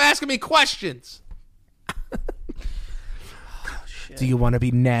her to stop asking me questions. Do you want to be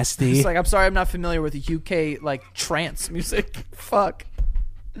nasty? It's like, I'm sorry, I'm not familiar with UK like trance music. Fuck.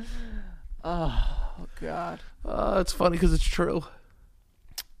 Oh god. It's funny because it's true.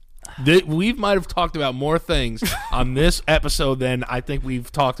 We might have talked about more things on this episode than I think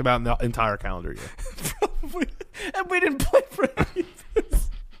we've talked about in the entire calendar year. And we didn't play for any of this.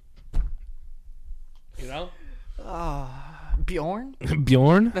 You know? Bjorn?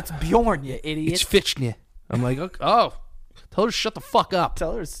 Bjorn? That's Bjorn, you idiot. It's Fiechny. I'm like, okay, oh. Tell her to shut the fuck up.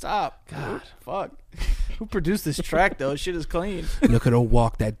 Tell her to stop. God. Fuck. Who produced this track, though? Shit is clean. Look at her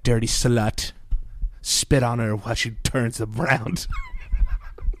walk, that dirty slut. Spit on her while she turns around.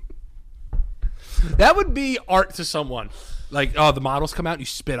 That would be art to someone. Like, oh, the models come out, you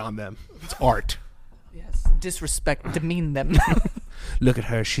spit on them. It's art. Yes. Disrespect, demean them. Look at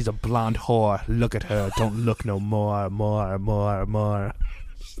her, she's a blonde whore. Look at her, don't look no more.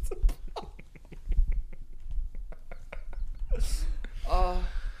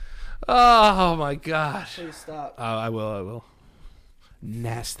 Oh my god. Please stop. I will.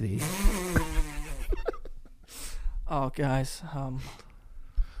 Nasty. Oh, guys.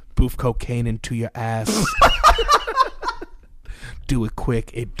 Boof cocaine into your ass. Do it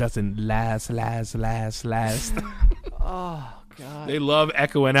quick, it doesn't last. Oh, God. They love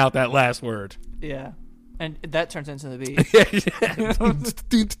echoing out that last word. Yeah. And that turns into the beat.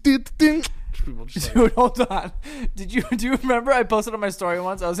 People just like, Dude, hold on. Do you remember I posted on my story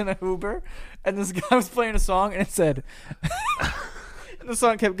once? I was in a Uber, and this guy was playing a song, and it said, and the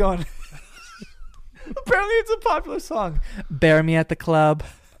song kept going. Apparently, it's a popular song. Bury me at the club.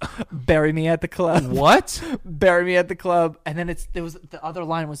 Bury me at the club. what? Bury me at the club. And then the other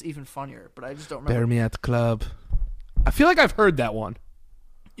line was even funnier, but I just don't remember. Bury me at the club. I feel like I've heard that one.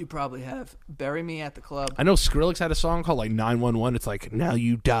 You probably have. Bury Me at the Club. I know Skrillex had a song called like 911. It's like, now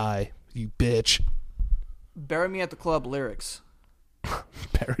you die, you bitch. Bury Me at the Club lyrics.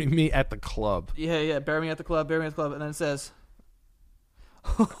 Bury me at the club. Yeah. Bury Me at the Club, Bury Me at the Club. And then it says...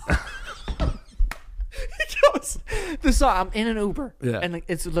 It goes, the song, I'm in an Uber. Yeah. And like,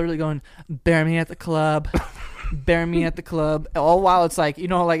 it's literally going, bury me at the club. Bury me at the club. All while it's like, you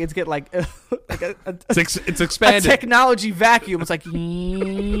know, like it's get like a It's expanded. a technology vacuum. It's like, and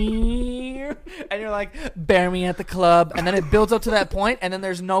you're like, bury me at the club. And then it builds up to that point, and then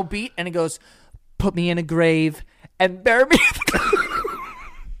there's no beat, and it goes, put me in a grave and bury me at the club.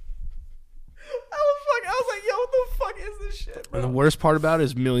 I was like, yo, what the fuck is this shit, bro? And the worst part about it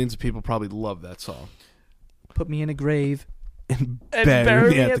is millions of people probably love that song. Put me in a grave. And And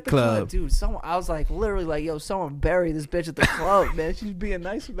bury me at the club. Dude, I was like, literally like, yo, someone bury this bitch at the club, man. She's being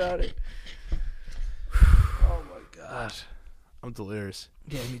nice about it. Oh my gosh. I'm delirious.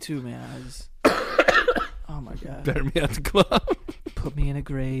 Yeah, me too, man. Oh my god. Bury me at the club. Put me in a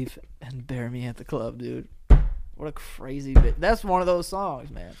grave and bury me at the club, dude. What a crazy bit. That's one of those songs,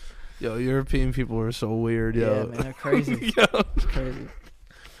 man. Yo, European people are so weird, yo. Yeah, man, they're crazy. Yo. It's crazy.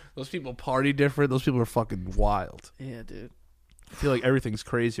 Those people party different. Those people are fucking wild. Yeah, dude. I feel like everything's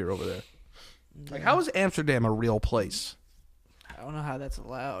crazier over there. Like, how is Amsterdam a real place? I don't know how that's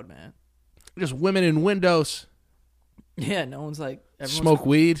allowed, man. Just women in windows. Yeah, no one's like Smoke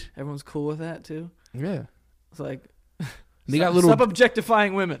weed. Everyone's cool with that too. Yeah. It's like They got little. stop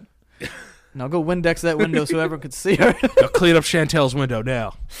objectifying women. Now go Windex that window so everyone can see her. Go clean up Chantel's window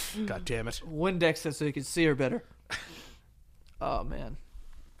now. God damn it. Windex it so you can see her better. Oh man,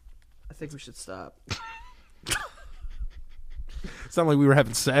 I think we should stop. It's not like we were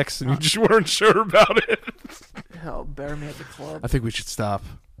having sex and you just weren't sure about it. Hell, bury me at the club. I think we should stop.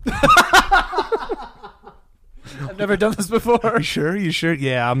 I've never done this before. You sure? You sure?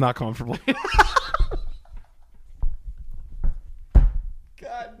 Yeah, I'm not comfortable. God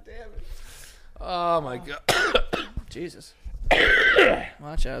damn it. Oh my god. Jesus.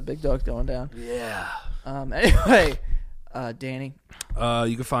 Watch out, big dog's going down. Yeah. Anyway, Danny.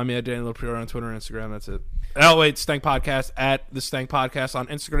 You can find me at Danny LaPriore on Twitter and Instagram. That's it. Oh wait, Stank Podcast at the Stank Podcast on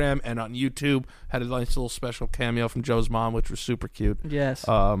Instagram and on YouTube. Had a nice little special cameo from Joe's mom, which was super cute. Yes.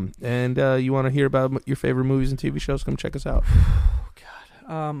 And you want to hear about your favorite movies and TV shows? Come check us out.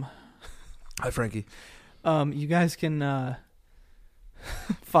 God. Hi, Frankie. You guys can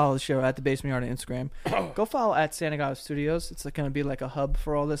follow the show at the Basement Yard on Instagram. Go follow at Santa Gato Studios. It's going to be like a hub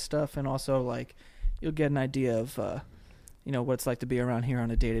for all this stuff, and also like you'll get an idea of what it's like to be around here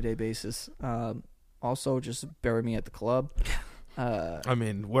on a day-to-day basis. Also, just bury me at the club. I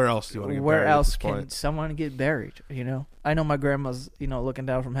mean, where else do you want to get Where buried at else this can point? someone get buried? I know my grandma's looking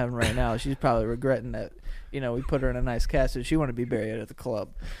down from heaven right now. She's probably regretting that we put her in a nice casket. She want to be buried at the club,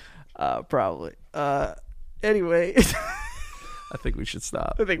 probably. Anyway, I think we should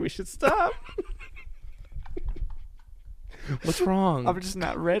stop. I think we should stop. What's wrong? I'm just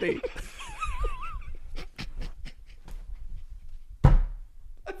not ready.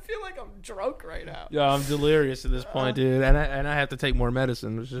 I feel like I'm drunk right now. Yeah, I'm delirious at this point, dude, and I have to take more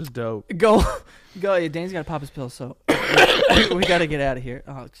medicine, which is dope. Go. Yeah, Danny's got to pop his pill, so we got to get out of here.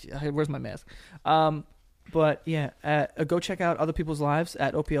 Oh, where's my mask? But yeah, go check out other people's lives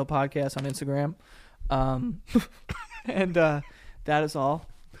at OPL Podcast on Instagram. And that is all.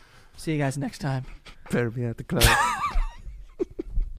 See you guys next time. Better be at the club.